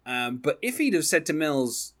 But if he'd have said to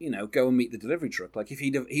Mills, go and meet the delivery truck, like if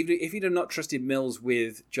he'd have not trusted Mills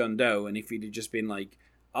with John Doe, and if he'd have just been like,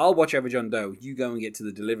 I'll watch over John Doe, you go and get to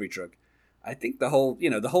the delivery truck, I think the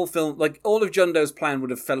whole film, like all of John Doe's plan would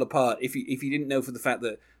have fell apart if he didn't know for the fact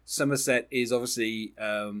that Somerset is obviously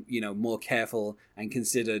more careful and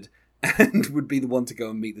considered and would be the one to go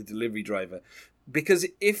and meet the delivery driver. Because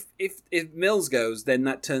if Mills goes, then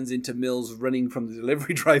that turns into Mills running from the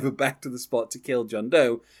delivery driver back to the spot to kill John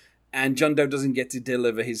Doe, and John Doe doesn't get to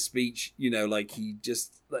deliver his speech. He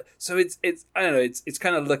just so it's I don't know. It's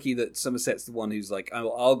kind of lucky that Somerset's the one who's like,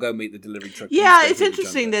 I'll go meet the delivery truck. Yeah, it's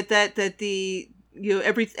interesting that the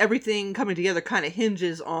everything coming together kind of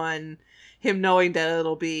hinges on him knowing that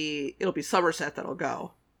it'll be Somerset that'll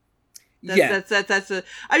go. That's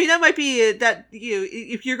I mean, that might be that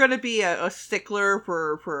if you're going to be a stickler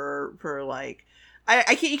for like,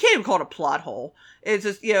 you can't even call it a plot hole. It's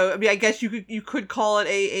just, I mean, I guess you could call it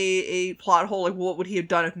a plot hole. Like, what would he have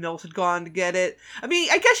done if Mills had gone to get it? I mean,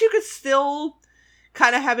 I guess you could still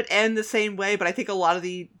kind of have it end the same way, but I think a lot of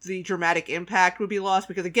the dramatic impact would be lost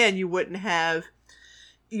because, again, you wouldn't have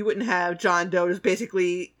John Doe just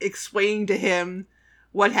basically explaining to him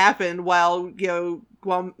what happened while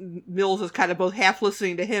Mills is kind of both half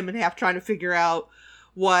listening to him and half trying to figure out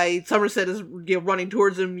why Somerset is running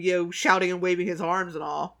towards him, shouting and waving his arms and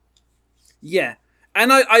all. Yeah,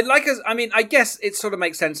 and I guess it sort of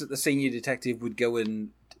makes sense that the senior detective would go and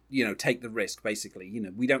take the risk. Basically,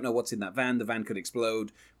 we don't know what's in that van. The van could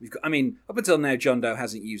explode. Up until now, John Doe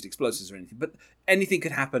hasn't used explosives or anything, but anything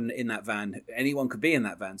could happen in that van. Anyone could be in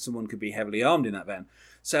that van. Someone could be heavily armed in that van.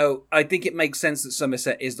 So I think it makes sense that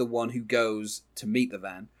Somerset is the one who goes to meet the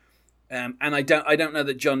van, and I don't know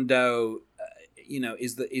that John Doe,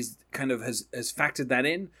 is kind of has factored that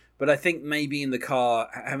in. But I think maybe in the car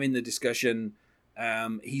having the discussion,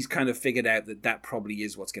 he's kind of figured out that probably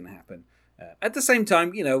is what's going to happen. At the same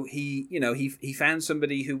time, he found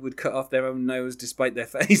somebody who would cut off their own nose despite their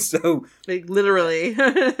face. So like, literally,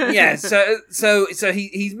 yeah. So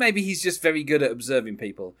he's just very good at observing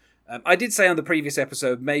people. I did say on the previous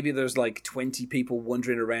episode, maybe there's like 20 people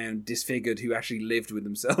wandering around disfigured who actually lived with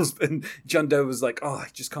themselves. And John Doe was like, I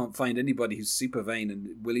just can't find anybody who's super vain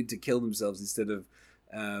and willing to kill themselves instead of,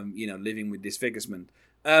 living with disfigurement.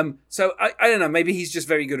 So I don't know, maybe he's just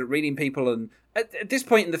very good at reading people. And at this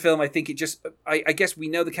point in the film, I think I guess we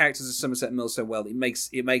know the characters of Somerset and Mills so well, it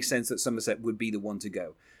makes sense that Somerset would be the one to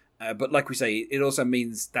go. But like we say, it also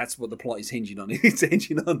means that's what the plot is hinging on. It's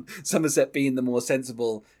hinging on Somerset being the more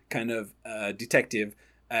sensible kind of detective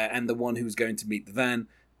and the one who's going to meet the van.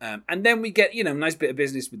 And then we get, a nice bit of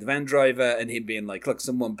business with the van driver and him being like, look,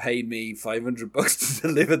 someone paid me $500 to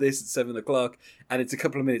deliver this at 7:00 and it's a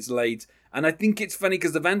couple of minutes late. And I think it's funny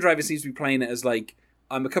because the van driver seems to be playing it as like,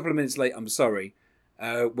 I'm a couple of minutes late, I'm sorry.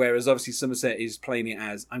 Whereas obviously Somerset is playing it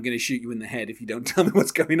as, I'm going to shoot you in the head if you don't tell me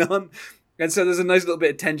what's going on. And so there's a nice little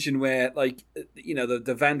bit of tension where, like,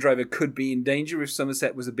 the van driver could be in danger if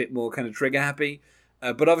Somerset was a bit more kind of trigger happy.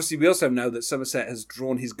 But obviously we also know that Somerset has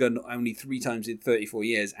drawn his gun only 3 times in 34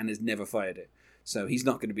 years and has never fired it. So he's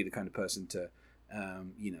not going to be the kind of person to,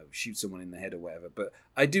 shoot someone in the head or whatever. But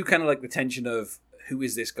I do kind of like the tension of who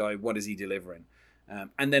is this guy? What is he delivering?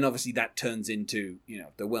 And then obviously that turns into,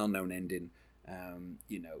 the well-known ending,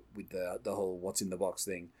 with the whole what's in the box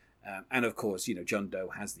thing. And of course, John Doe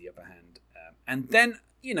has the upper hand. And then,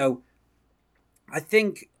 I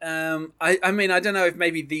think, I don't know if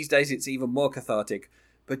maybe these days it's even more cathartic,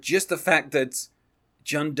 but just the fact that,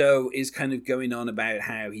 John Doe is kind of going on about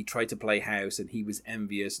how he tried to play house and he was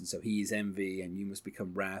envious, and so he is envy, and you must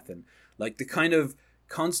become wrath, and like the kind of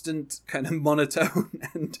constant kind of monotone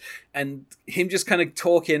and him just kind of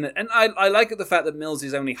talking. And I like the fact that Mills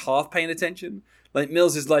is only half paying attention. Like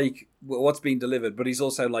Mills is like, what's being delivered, but he's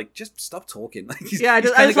also like, just stop talking. Like I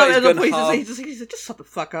just love at the point he's like, just shut the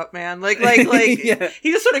fuck up, man. Like yeah.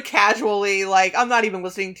 He just sort of casually, like, I'm not even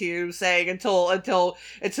listening to you saying until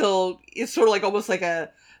it's sort of like almost like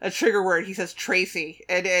a trigger word. He says Tracy,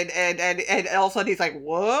 and all of a sudden he's like,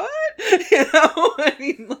 what? I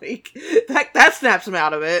mean, like that snaps him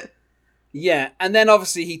out of it. Yeah, and then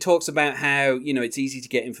obviously he talks about how, it's easy to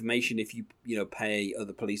get information if you, pay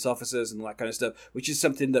other police officers and all that kind of stuff, which is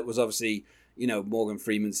something that was obviously, Morgan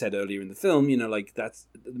Freeman said earlier in the film, like that's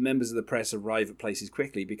the members of the press arrive at places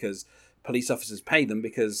quickly because police officers pay them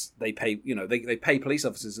because they pay, they pay police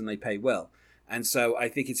officers and they pay well. And so I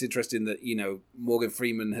think it's interesting that, Morgan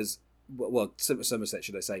Freeman has, Somerset,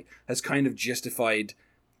 should I say, has kind of justified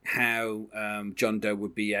how John Doe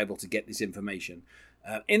would be able to get this information.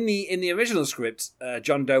 In the original script,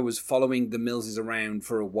 John Doe was following the Millses around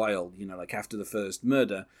for a while, like after the first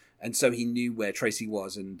murder, and so he knew where Tracy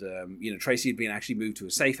was, and Tracy had been actually moved to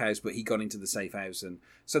a safe house, but he got into the safe house, and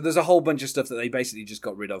so there's a whole bunch of stuff that they basically just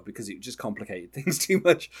got rid of because it just complicated things too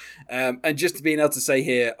much, and just being able to say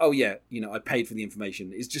here, oh yeah, I paid for the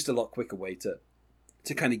information, is just a lot quicker way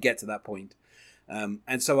to kind of get to that point.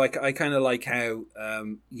 And so I kind of like how,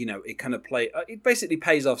 it kind of it basically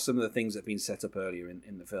pays off some of the things that have been set up earlier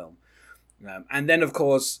in the film. And then, of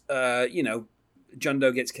course, John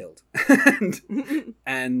Doe gets killed.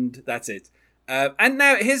 and that's it. And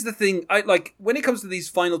now, here's the thing. When it comes to these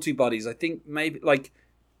final two bodies, I think maybe,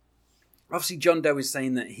 obviously John Doe is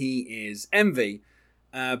saying that he is envy,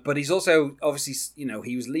 but he's also, obviously,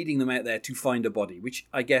 he was leading them out there to find a body, which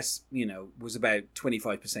I guess, was about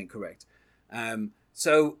 25% correct.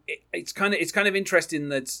 So it's kind of interesting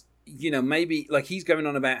that, maybe like he's going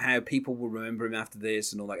on about how people will remember him after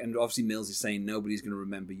this and all that. And obviously Mills is saying nobody's going to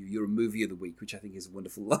remember you. You're a movie of the week, which I think is a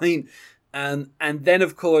wonderful line. And then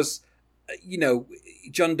of course,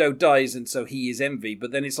 John Doe dies. And so he is envy.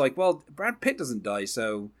 But then it's like, well, Brad Pitt doesn't die.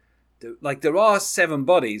 So there are 7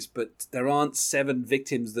 bodies, but there aren't 7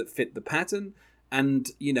 victims that fit the pattern.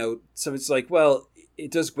 And, so it's like, well,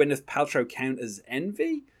 does Gwyneth Paltrow count as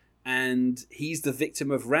envy? And he's the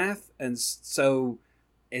victim of wrath, and so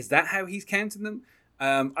is that how he's counting them?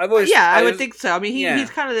 I would think so. I mean,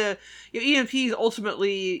 he's kind of even if he's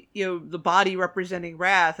ultimately the body representing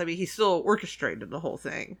wrath. I mean, he's still orchestrated the whole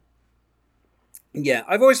thing. Yeah,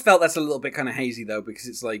 I've always felt that's a little bit kind of hazy though, because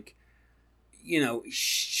it's like,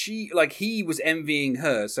 she he was envying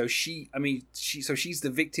her, so she's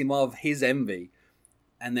the victim of his envy.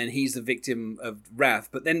 And then he's the victim of wrath.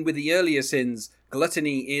 But then with the earlier sins,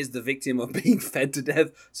 gluttony is the victim of being fed to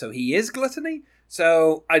death. So he is gluttony.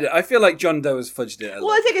 So I feel like John Doe has fudged it.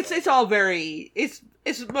 Well, I think it's all very it's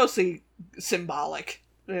mostly symbolic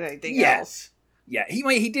than anything else. Yeah,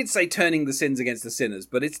 he did say turning the sins against the sinners,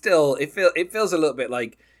 but it's still it feels a little bit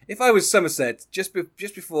like, if I was Somerset, just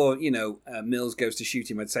before Mills goes to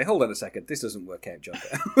shoot him, I'd say, hold on a second, this doesn't work out, John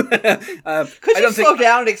Doe. Could you slow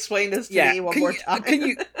down and explain this to me one more time?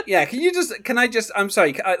 I'm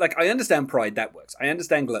sorry, I understand pride, that works. I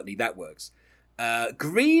understand gluttony, that works.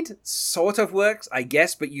 Greed sort of works, I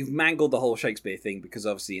guess, but you've mangled the whole Shakespeare thing, because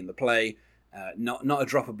obviously in the play, not a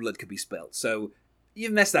drop of blood could be spilt. So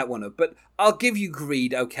you've messed that one up, but I'll give you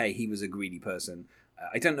greed. Okay, he was a greedy person.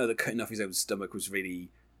 I don't know that cutting off his own stomach was really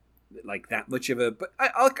like that much of a, but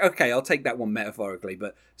I'll take that one metaphorically.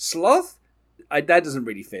 But sloth, that doesn't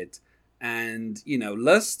really fit. And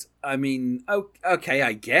lust, I mean, okay,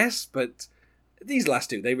 I guess, but these last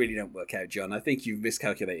two, they really don't work out, John. I think you've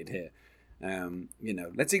miscalculated here.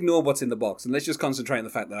 Let's ignore what's in the box and let's just concentrate on the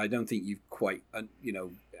fact that I don't think you've quite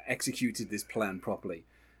executed this plan properly.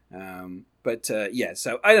 So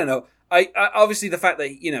I don't know. I obviously the fact that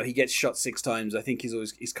he gets shot 6 times, I think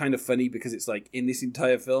is kind of funny, because it's like in this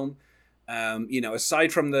entire film,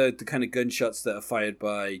 aside from the kind of gunshots that are fired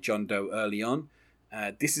by John Doe early on,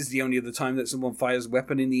 this is the only other time that someone fires a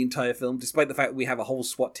weapon in the entire film, despite the fact that we have a whole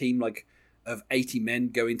SWAT team of 80 men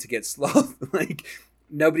going to get Sloth.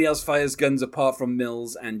 Nobody else fires guns apart from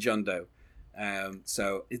Mills and John Doe.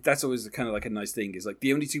 So that's always kind of like a nice thing, is like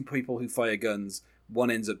the only 2 people who fire guns, one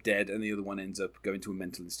ends up dead and the other one ends up going to a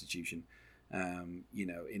mental institution. And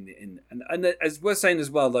as we're saying as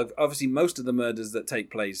well, like obviously most of the murders that take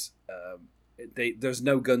place, there's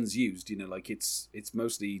no guns used. It's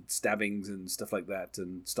mostly stabbings and stuff like that,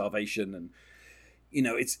 and starvation, and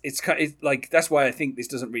it's like that's why I think this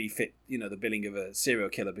doesn't really fit the billing of a serial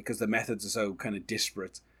killer, because the methods are so kind of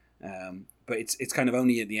disparate. But it's kind of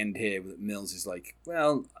only at the end here that Mills is like,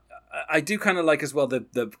 well, I do kind of like as well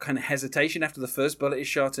the kind of hesitation after the first bullet is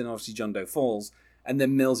shot and obviously John Doe falls, and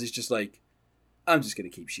then Mills is just like, I'm just going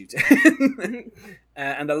to keep shooting.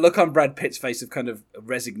 And the look on Brad Pitt's face of kind of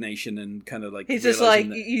resignation and kind of like... He's just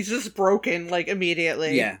like, he's just broken, like,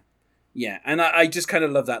 immediately. Yeah. Yeah, and I just kind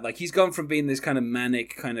of love that. Like, he's gone from being this kind of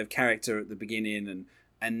manic kind of character at the beginning,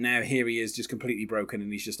 and now here he is just completely broken,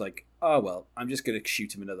 and he's just like, oh, well, I'm just going to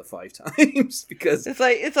shoot him another 5 times, because... It's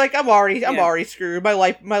like, I'm already screwed. My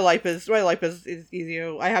life is easy.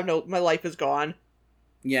 My life is gone.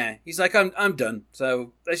 Yeah, he's like, I'm done.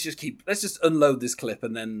 So let's just unload this clip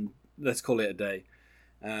and then let's call it a day.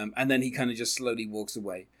 And then he kind of just slowly walks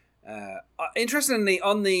away. Interestingly,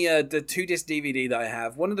 on the 2-disc DVD that I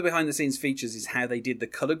have, one of the behind the scenes features is how they did the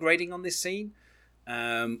color grading on this scene,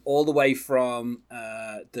 all the way from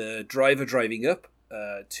the driver driving up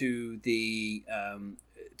to the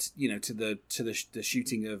the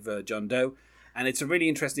shooting of John Doe, and it's a really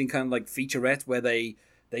interesting kind of like featurette where they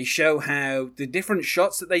show how the different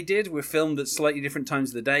shots that they did were filmed at slightly different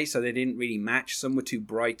times of the day, so they didn't really match. Some were too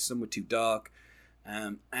bright, some were too dark.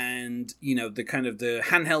 And the kind of the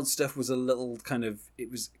handheld stuff was a little kind of, it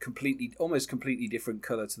was almost completely different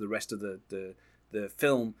color to the rest of the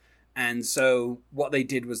film. And so what they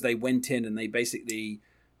did was they went in and they basically,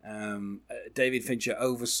 David Fincher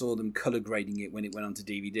oversaw them color grading it when it went onto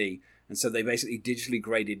DVD. And so they basically digitally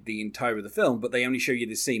graded the entire of the film, but they only show you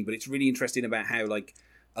this scene. But it's really interesting about how like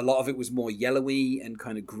a lot of it was more yellowy and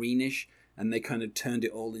kind of greenish, and they kind of turned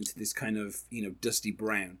it all into this kind of, dusty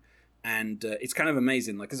brown. And it's kind of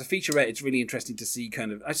amazing. Like, as a featurette, it's really interesting to see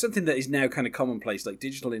kind of something that is now kind of commonplace. Like,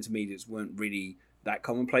 digital intermediates weren't really that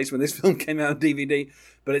commonplace when this film came out on DVD.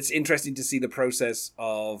 But it's interesting to see the process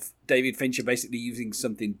of David Fincher basically using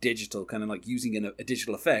something digital, kind of like using a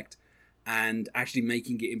digital effect, and actually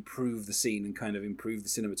making it improve the scene and kind of improve the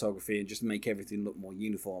cinematography and just make everything look more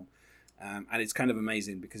uniform. And it's kind of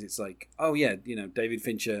amazing because it's like, oh yeah, David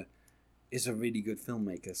Fincher is a really good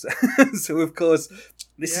filmmaker. So of course,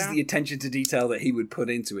 this is the attention to detail that he would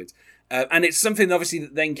put into it. And it's something obviously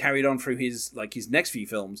that then carried on through his next few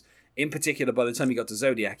films. In particular, by the time he got to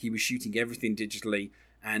Zodiac, he was shooting everything digitally,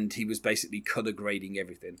 and he was basically color grading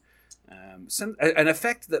everything. An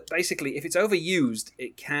effect that basically, if it's overused,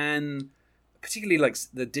 it can, particularly like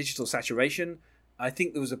the digital saturation. I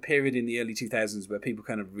think there was a period in the early 2000s where people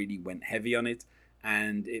kind of really went heavy on it,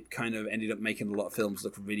 and it kind of ended up making a lot of films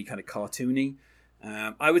look really kind of cartoony.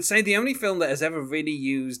 I would say the only film that has ever really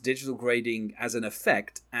used digital grading as an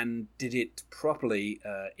effect and did it properly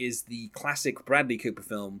is the classic Bradley Cooper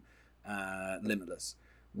film, Limitless,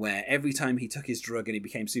 where every time he took his drug and he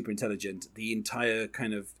became super intelligent, the entire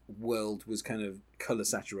kind of world was kind of color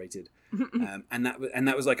saturated. And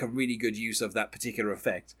that was like a really good use of that particular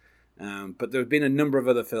effect. But there have been a number of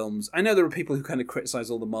other films. I know there are people who kind of criticize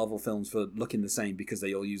all the Marvel films for looking the same because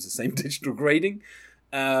they all use the same digital grading.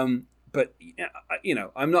 But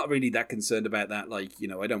I'm not really that concerned about that. Like,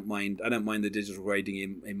 I don't mind the digital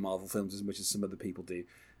grading in Marvel films as much as some other people do.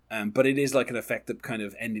 But it is like an effect that kind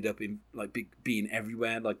of ended up in like being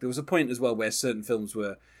everywhere. Like, there was a point as well where certain films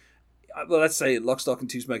were, well, let's say Lock, Stock and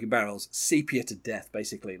Two Smoking Barrels, sepia to death,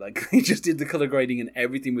 basically. Like, they just did the color grading and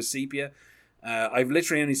everything was sepia. I've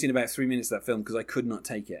literally only seen about 3 minutes of that film because I could not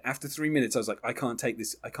take it. After 3 minutes, I was like, I can't take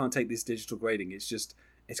this digital grading.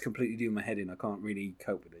 It's completely doing my head in. I can't really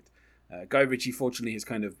cope with it. Guy Ritchie, fortunately, has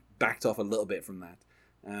kind of backed off a little bit from that.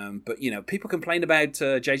 But, people complain about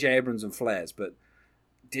J.J. Abrams and flares, but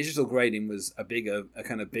digital grading was a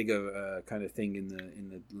kind of thing in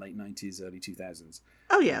the late 90s, early 2000s.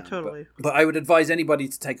 Oh, yeah, totally. But I would advise anybody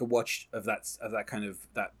to take a watch of that kind of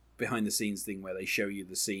that behind the scenes thing where they show you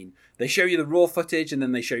the scene. They show you the raw footage, and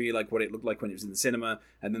then they show you like what it looked like when it was in the cinema,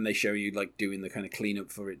 and then they show you like doing the kind of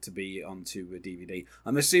cleanup for it to be onto a DVD.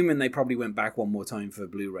 I'm assuming they probably went back one more time for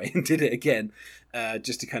Blu-ray and did it again,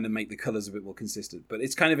 just to kind of make the colors a bit more consistent. But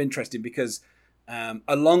it's kind of interesting because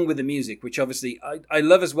along with the music, which obviously I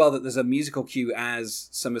love as well, that there's a musical cue as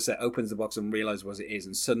Somerset opens the box and realizes what it is,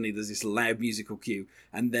 and suddenly there's this loud musical cue,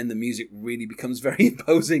 and then the music really becomes very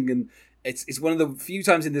imposing, and it's one of the few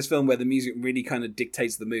times in this film where the music really kind of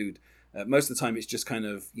dictates the mood. Most of the time it's just kind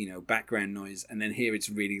of, background noise, and then here it's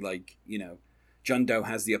really like, John Doe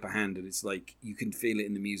has the upper hand, and it's like you can feel it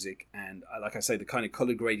in the music. And like I say, the kind of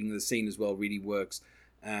color grading of the scene as well really works,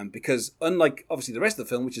 because unlike obviously the rest of the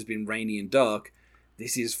film, which has been rainy and dark,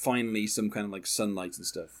 this is finally some kind of like sunlight and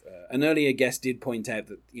stuff. An earlier guest did point out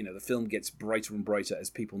that the film gets brighter and brighter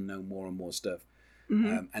as people know more and more stuff.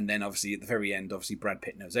 And then obviously at the very end, obviously Brad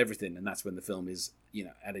Pitt knows everything, and that's when the film is,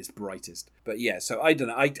 at its brightest. But yeah, so I don't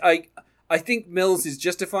know. I think Mills is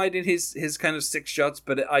justified in his kind of 6 shots,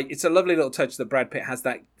 but it's a lovely little touch that Brad Pitt has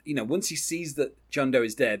that, once he sees that John Doe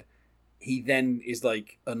is dead, he then is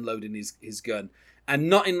like unloading his gun. And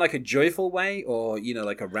not in like a joyful way or,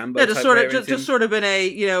 like a Rambo type way. Just sort of in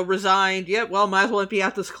a, resigned, might as well empty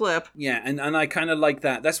out this clip. Yeah, and I kind of like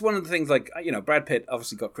that. That's one of the things, like, Brad Pitt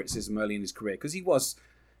obviously got criticism early in his career because he was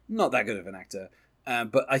not that good of an actor.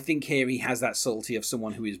 But I think here he has that subtlety of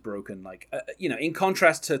someone who is broken. Like, in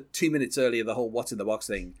contrast to 2 minutes earlier, the whole what's in the box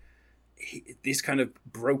thing, this kind of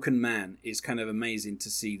broken man is kind of amazing to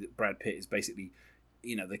see that Brad Pitt is basically,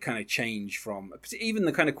 the kind of change from, even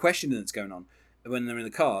the kind of questioning that's going on when they're in the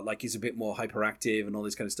car, like he's a bit more hyperactive and all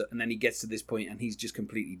this kind of stuff. And then he gets to this point and he's just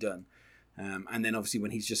completely done. And then obviously when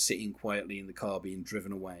he's just sitting quietly in the car being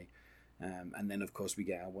driven away. And then of course we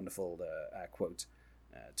get our wonderful quote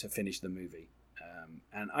to finish the movie.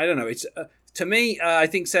 And I don't know, it's to me, I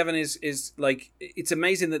think Se7en is like, it's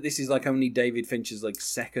amazing that this is like only David Fincher's like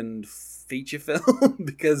second feature film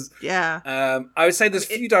because I would say there's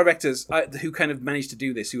few directors who kind of managed to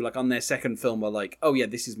do this, who like on their second film were like, oh yeah,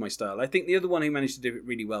 this is my style. I think the other one who managed to do it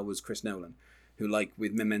really well was Chris Nolan, who like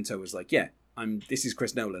with Memento was like, yeah, this is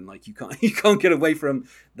Chris Nolan. Like you can't get away from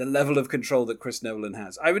the level of control that Chris Nolan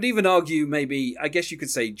has. I would even argue maybe, I guess you could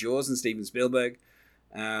say Jaws and Steven Spielberg.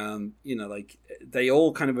 Like they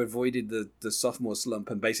all kind of avoided the sophomore slump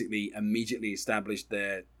and basically immediately established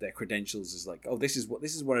their credentials as like, oh, this is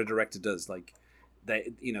what a director does. Like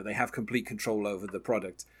they have complete control over the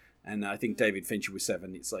product. And I think David Fincher with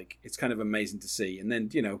Se7en, it's like, it's kind of amazing to see. And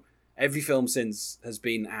then, every film since has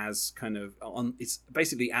been as kind of it's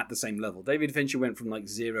basically at the same level. David Fincher went from like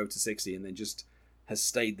 0 to 60 and then just has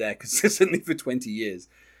stayed there consistently for 20 years.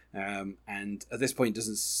 And at this point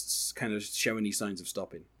doesn't kind of show any signs of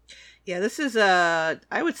stopping. Yeah, this is I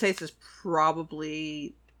would say this is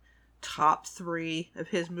probably top 3 of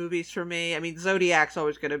his movies for me. I mean, Zodiac's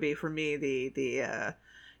always going to be for me the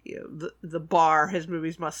bar his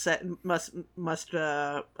movies must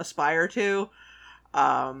aspire to.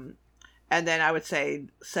 And then I would say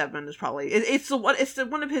Se7en is probably it's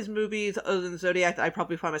one of his movies other than Zodiac that I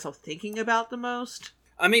probably find myself thinking about the most.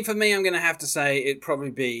 I mean, for me, I'm going to have to say it'd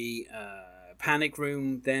probably be Panic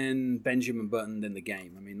Room, then Benjamin Button, then The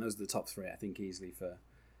Game. I mean, those are the top 3, I think, easily for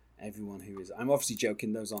everyone who is... I'm obviously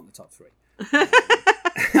joking, those aren't the top 3. I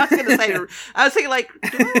was thinking, like,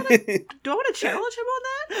 do I want to challenge him on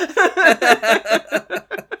that?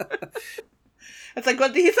 It's like,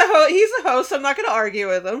 well, he's a host. I'm not going to argue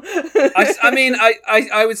with him.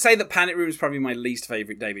 I would say that Panic Room is probably my least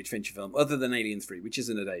favourite David Fincher film, other than Alien 3, which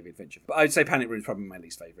isn't a David Fincher. But I would say Panic Room is probably my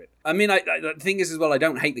least favourite. I mean, the thing is as well, I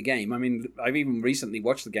don't hate The Game. I mean, I've even recently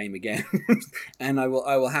watched The Game again, and I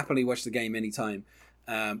will happily watch The Game anytime.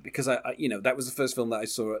 Because that was the first film that I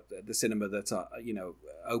saw at the cinema that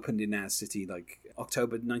opened in our city like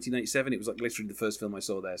October 1997. It was like literally the first film I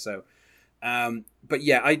saw there. So, but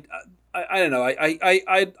yeah, I don't know.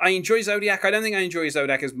 I enjoy Zodiac. I don't think I enjoy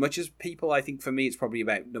Zodiac as much as people. I think for me it's probably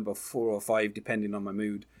about number 4 or 5 depending on my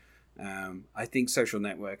mood. I think Social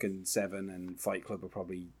Network and Se7en and Fight Club are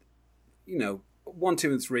probably 1,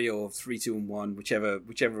 2, and 3 or 3, 2, and 1, whichever.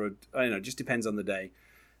 I don't know. Just depends on the day.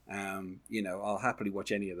 I'll happily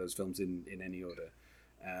watch any of those films in any order.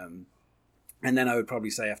 And then I would probably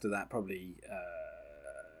say after that, probably,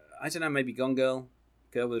 I don't know, maybe Gone Girl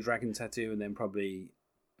with a Dragon Tattoo, and then probably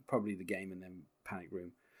The Game, and then Panic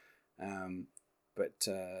Room. I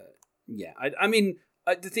mean,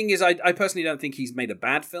 the thing is, I personally don't think he's made a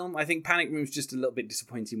bad film. I think Panic Room's just a little bit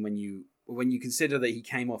disappointing when you consider that he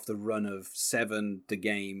came off the run of Se7en, The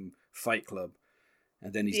Game, Fight Club.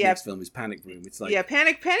 And then his next film is Panic Room. It's like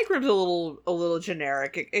Panic Room's a little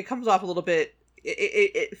generic. It comes off a little bit.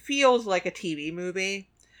 It feels like a TV movie.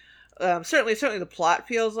 Certainly the plot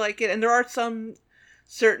feels like it, and there are some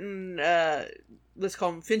certain let's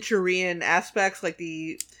call them Fincherian aspects, like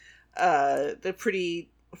the pretty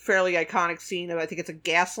fairly iconic scene of, I think it's a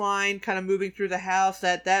gas line kind of moving through the house.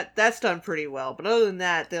 That's done pretty well. But other than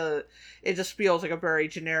that, it just feels like a very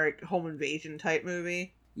generic home invasion type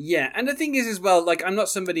movie. Yeah, and the thing is as well, like, I'm not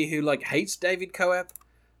somebody who, like, hates David Coep,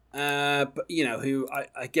 but, who,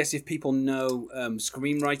 I guess if people know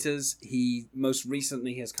screenwriters, he most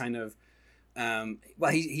recently has kind of,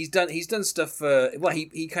 he's done stuff for,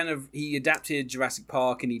 he adapted Jurassic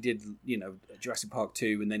Park, and he did, Jurassic Park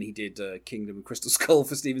 2, and then he did Kingdom of Crystal Skull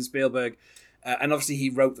for Steven Spielberg, and obviously he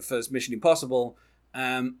wrote the first Mission Impossible,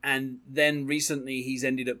 And then recently he's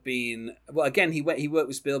ended up being, well, again, he worked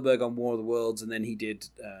with Spielberg on War of the Worlds, and then he did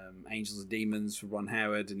Angels and Demons for Ron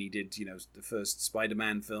Howard, and he did, the first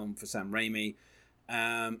Spider-Man film for Sam Raimi,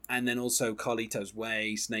 and then also Carlito's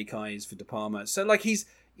Way, Snake Eyes for De Palma. So like he's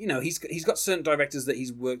got certain directors that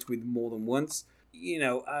he's worked with more than once.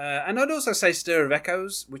 And I'd also say Stir of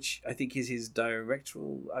Echoes, which I think is his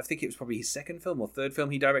directorial. I think it was probably his second film or third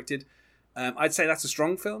film he directed. I'd say that's a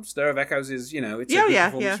strong film. Stir of Echoes is, it's a good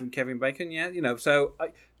performance from Kevin Bacon. So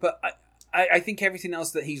I think everything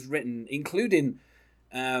else that he's written, including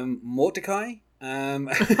Mordecai.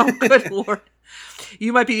 Oh, good Lord!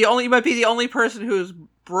 You might be the only person who's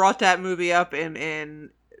brought that movie up in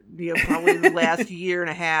probably the last year and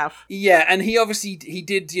a half. Yeah, and he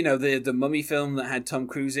did the Mummy film that had Tom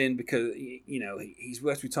Cruise in, because he's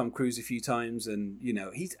worked with Tom Cruise a few times, and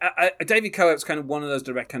he's David Coep's kind of one of those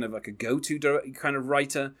kind of like a go-to kind of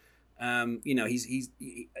writer. He's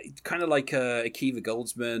kind of like Akiva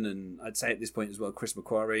Goldsman, and I'd say at this point as well Chris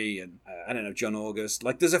McQuarrie, and I don't know, John August.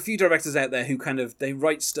 Like there's a few directors out there who they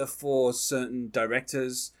write stuff for certain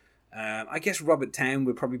directors. I guess Robert Towne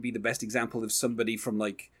would probably be the best example of somebody from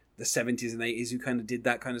like the 70s and 80s who kind of did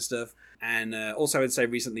that kind of stuff. And also I'd say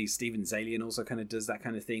recently Steven Zaillian also kind of does that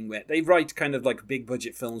kind of thing, where they write kind of like big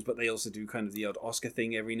budget films, but they also do kind of the odd Oscar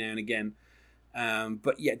thing every now and again.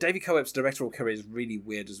 But yeah, David Coep's directorial career is really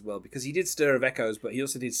weird as well, because he did Stir of Echoes, but he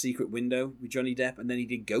also did Secret Window with Johnny Depp, and then he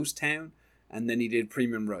did Ghost Town, and then he did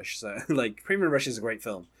Premium Rush. So like Premium Rush is a great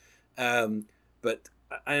film. But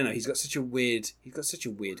I don't know, he's got such a weird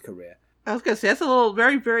career. I was gonna say that's a little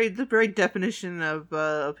the very definition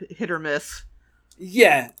of hit or miss.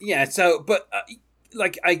 Yeah. So, but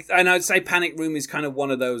I'd say Panic Room is kind of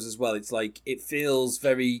one of those as well. It's like it feels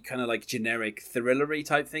very kind of like generic thrillery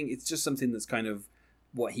type thing. It's just something that's kind of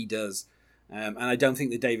what he does, and I don't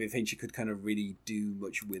think that David Fincher could kind of really do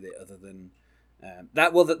much with it other than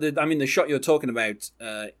that. Well, the shot you're talking about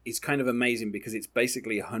is kind of amazing because it's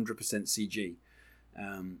basically 100% CG.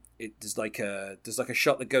 There's like a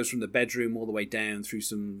shot that goes from the bedroom all the way down through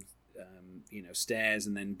some stairs,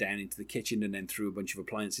 and then down into the kitchen, and then through a bunch of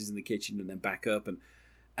appliances in the kitchen, and then back up,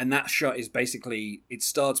 and that shot is basically, it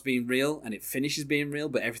starts being real and it finishes being real,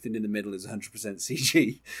 but everything in the middle is 100%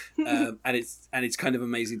 CG. and it's kind of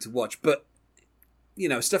amazing to watch. But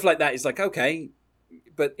stuff like that is like, okay,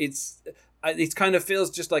 but it kind of feels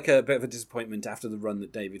just like a bit of a disappointment after the run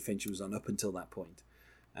that David Fincher was on up until that point.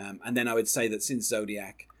 And then I would say that since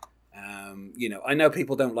Zodiac, I know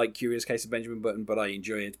people don't like Curious Case of Benjamin Button, but I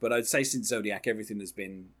enjoy it. But I'd say since Zodiac, everything has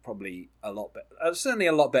been probably a lot better. Certainly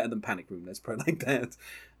a lot better than Panic Room, let's put it like that.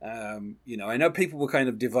 I know people were kind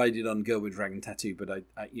of divided on Girl with Dragon Tattoo, but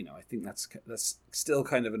I think that's still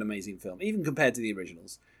kind of an amazing film, even compared to the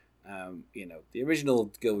originals. The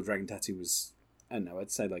original Girl with Dragon Tattoo was, I don't know,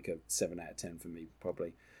 I'd say like a 7 out of 10 for me,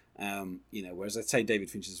 probably. Whereas I'd say David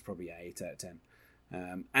Fincher's is probably an 8 out of 10.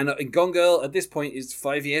 And Gone Girl at this point is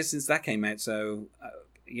 5 years since that came out, so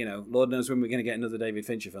Lord knows when we're going to get another David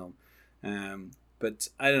Fincher film. But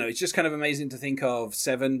I don't know, it's just kind of amazing to think of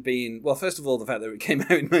Seven being, well, first of all, the fact that it came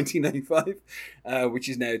out in 1995, which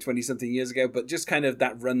is now 20 something years ago, but just kind of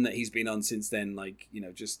that run that he's been on since then,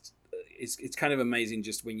 it's kind of amazing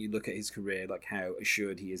just when you look at his career, like how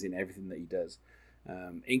assured he is in everything that he does,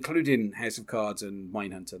 including House of Cards and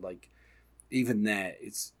Mindhunter. Like, even there,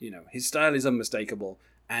 it's, his style is unmistakable,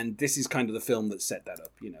 and this is kind of the film that set that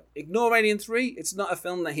up. Ignore Alien 3, it's not a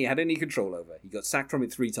film that he had any control over. He got sacked from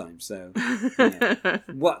it 3 times, so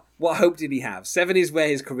what hope did he have? 7 is where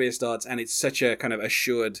his career starts, and it's such a kind of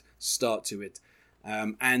assured start to it.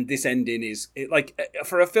 And this ending is,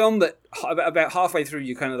 for a film that about halfway through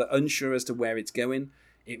you're kind of unsure as to where it's going,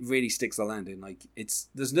 it really sticks the landing.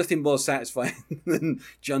 There's nothing more satisfying than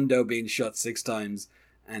John Doe being shot 6 times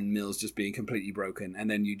and Mills just being completely broken, and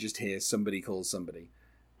then you just hear somebody call somebody.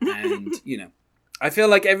 And, I feel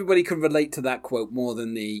like everybody can relate to that quote more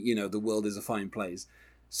than the world is a fine place.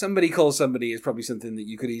 Somebody call somebody is probably something that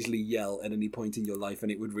you could easily yell at any point in your life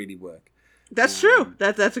and it would really work. That's true.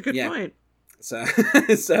 That's a good point. So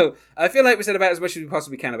I feel like we said about as much as we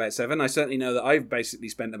possibly can about Seven. I certainly know that I've basically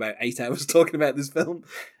spent about 8 hours talking about this film.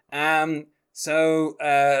 So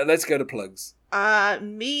let's go to plugs. I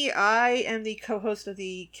am the co-host of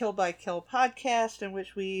the Kill by Kill podcast, in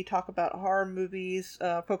which we talk about horror movies,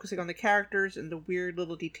 focusing on the characters and the weird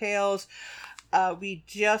little details. We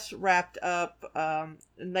just wrapped up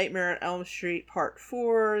Nightmare on Elm Street Part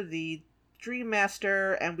 4, The Dream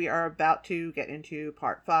Master, and we are about to get into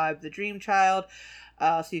Part 5, The Dream Child.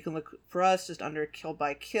 So you can look for us just under Kill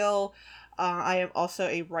by Kill. I am also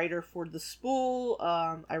a writer for The Spool.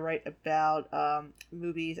 I write about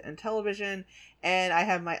movies and television, and I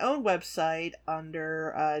have my own website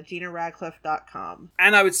under GenaRadcliffe.com.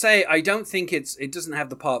 And I would say, I don't think it doesn't have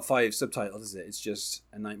the Part 5 subtitle, does it? It's just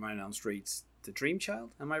A Nightmare on Elm Street, The Dream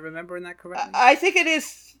Child? Am I remembering that correctly? I think it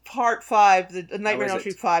is Part 5, the Nightmare on Elm it?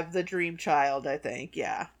 Street 5, The Dream Child, I think,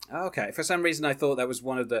 yeah. Okay, for some reason I thought that was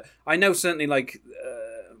one of the... I know certainly, like,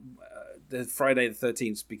 the Friday the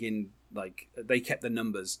 13th begin, like, they kept the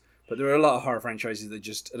numbers, but there are a lot of horror franchises that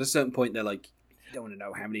just, at a certain point, they're like, you don't want to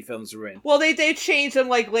know how many films are in. Well, they changed them,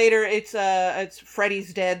 like, later. It's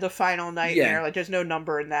Freddy's Dead, The Final Nightmare. Yeah. Like, there's no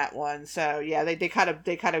number in that one. So, yeah, they kind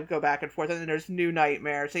of go back and forth. And then there's New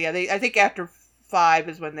Nightmare. So, yeah, I think after 5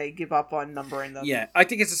 is when they give up on numbering them. Yeah, I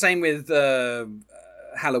think it's the same with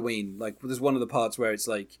Halloween. Like, there's one of the parts where it's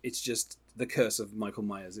like, it's just the curse of Michael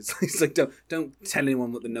Myers. It's like, don't tell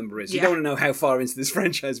anyone what the number is. Yeah. You don't want to know how far into this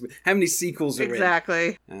franchise, how many sequels are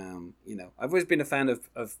exactly. in. You know, I've always been a fan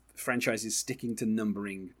of franchises sticking to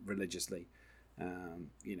numbering religiously.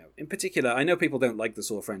 You know, in particular, I know people don't like the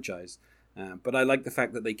Saw franchise, but I like the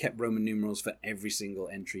fact that they kept Roman numerals for every single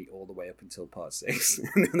entry all the way up until Part 6.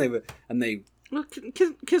 and they well,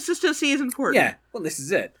 consistency is important. Yeah, well, this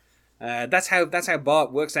is it. That's how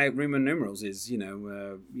Bart works out Roman numerals. Is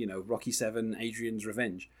Rocky 7, Adrian's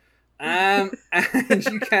Revenge, and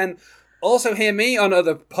you can also hear me on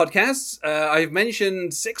other podcasts. I've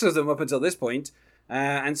mentioned 6 of them up until this point,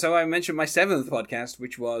 and so I mentioned my 7th podcast,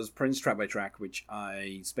 which was Prince Track by Track, which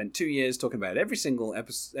I spent 2 years talking about every single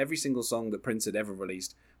song that Prince had ever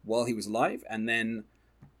released while he was alive, and then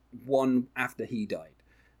one after he died.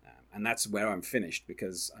 And that's where I'm finished,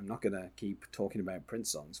 because I'm not going to keep talking about Prince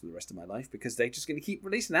songs for the rest of my life, because they're just going to keep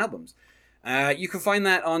releasing albums. You can find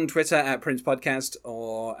that on Twitter at Prince Podcast,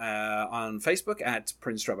 or on Facebook at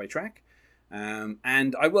Prince Track by Track.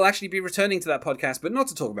 And I will actually be returning to that podcast, but not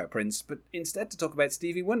to talk about Prince, but instead to talk about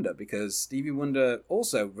Stevie Wonder, because Stevie Wonder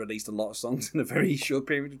also released a lot of songs in a very short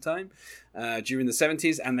period of time during the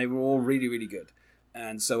 70s, and they were all really, really good.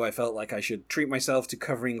 And so I felt like I should treat myself to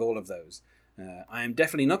covering all of those. I am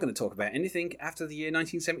definitely not going to talk about anything after the year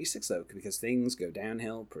 1976, though, because things go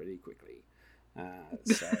downhill pretty quickly.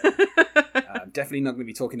 So I'm definitely not going to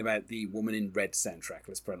be talking about the Woman in Red soundtrack.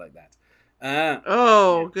 Let's put it like that.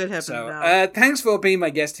 Good heavens. So, thanks for being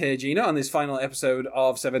my guest here, Gina, on this final episode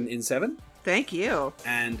of 7 in 7. Thank you.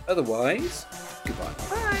 And otherwise, goodbye.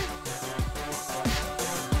 Bye.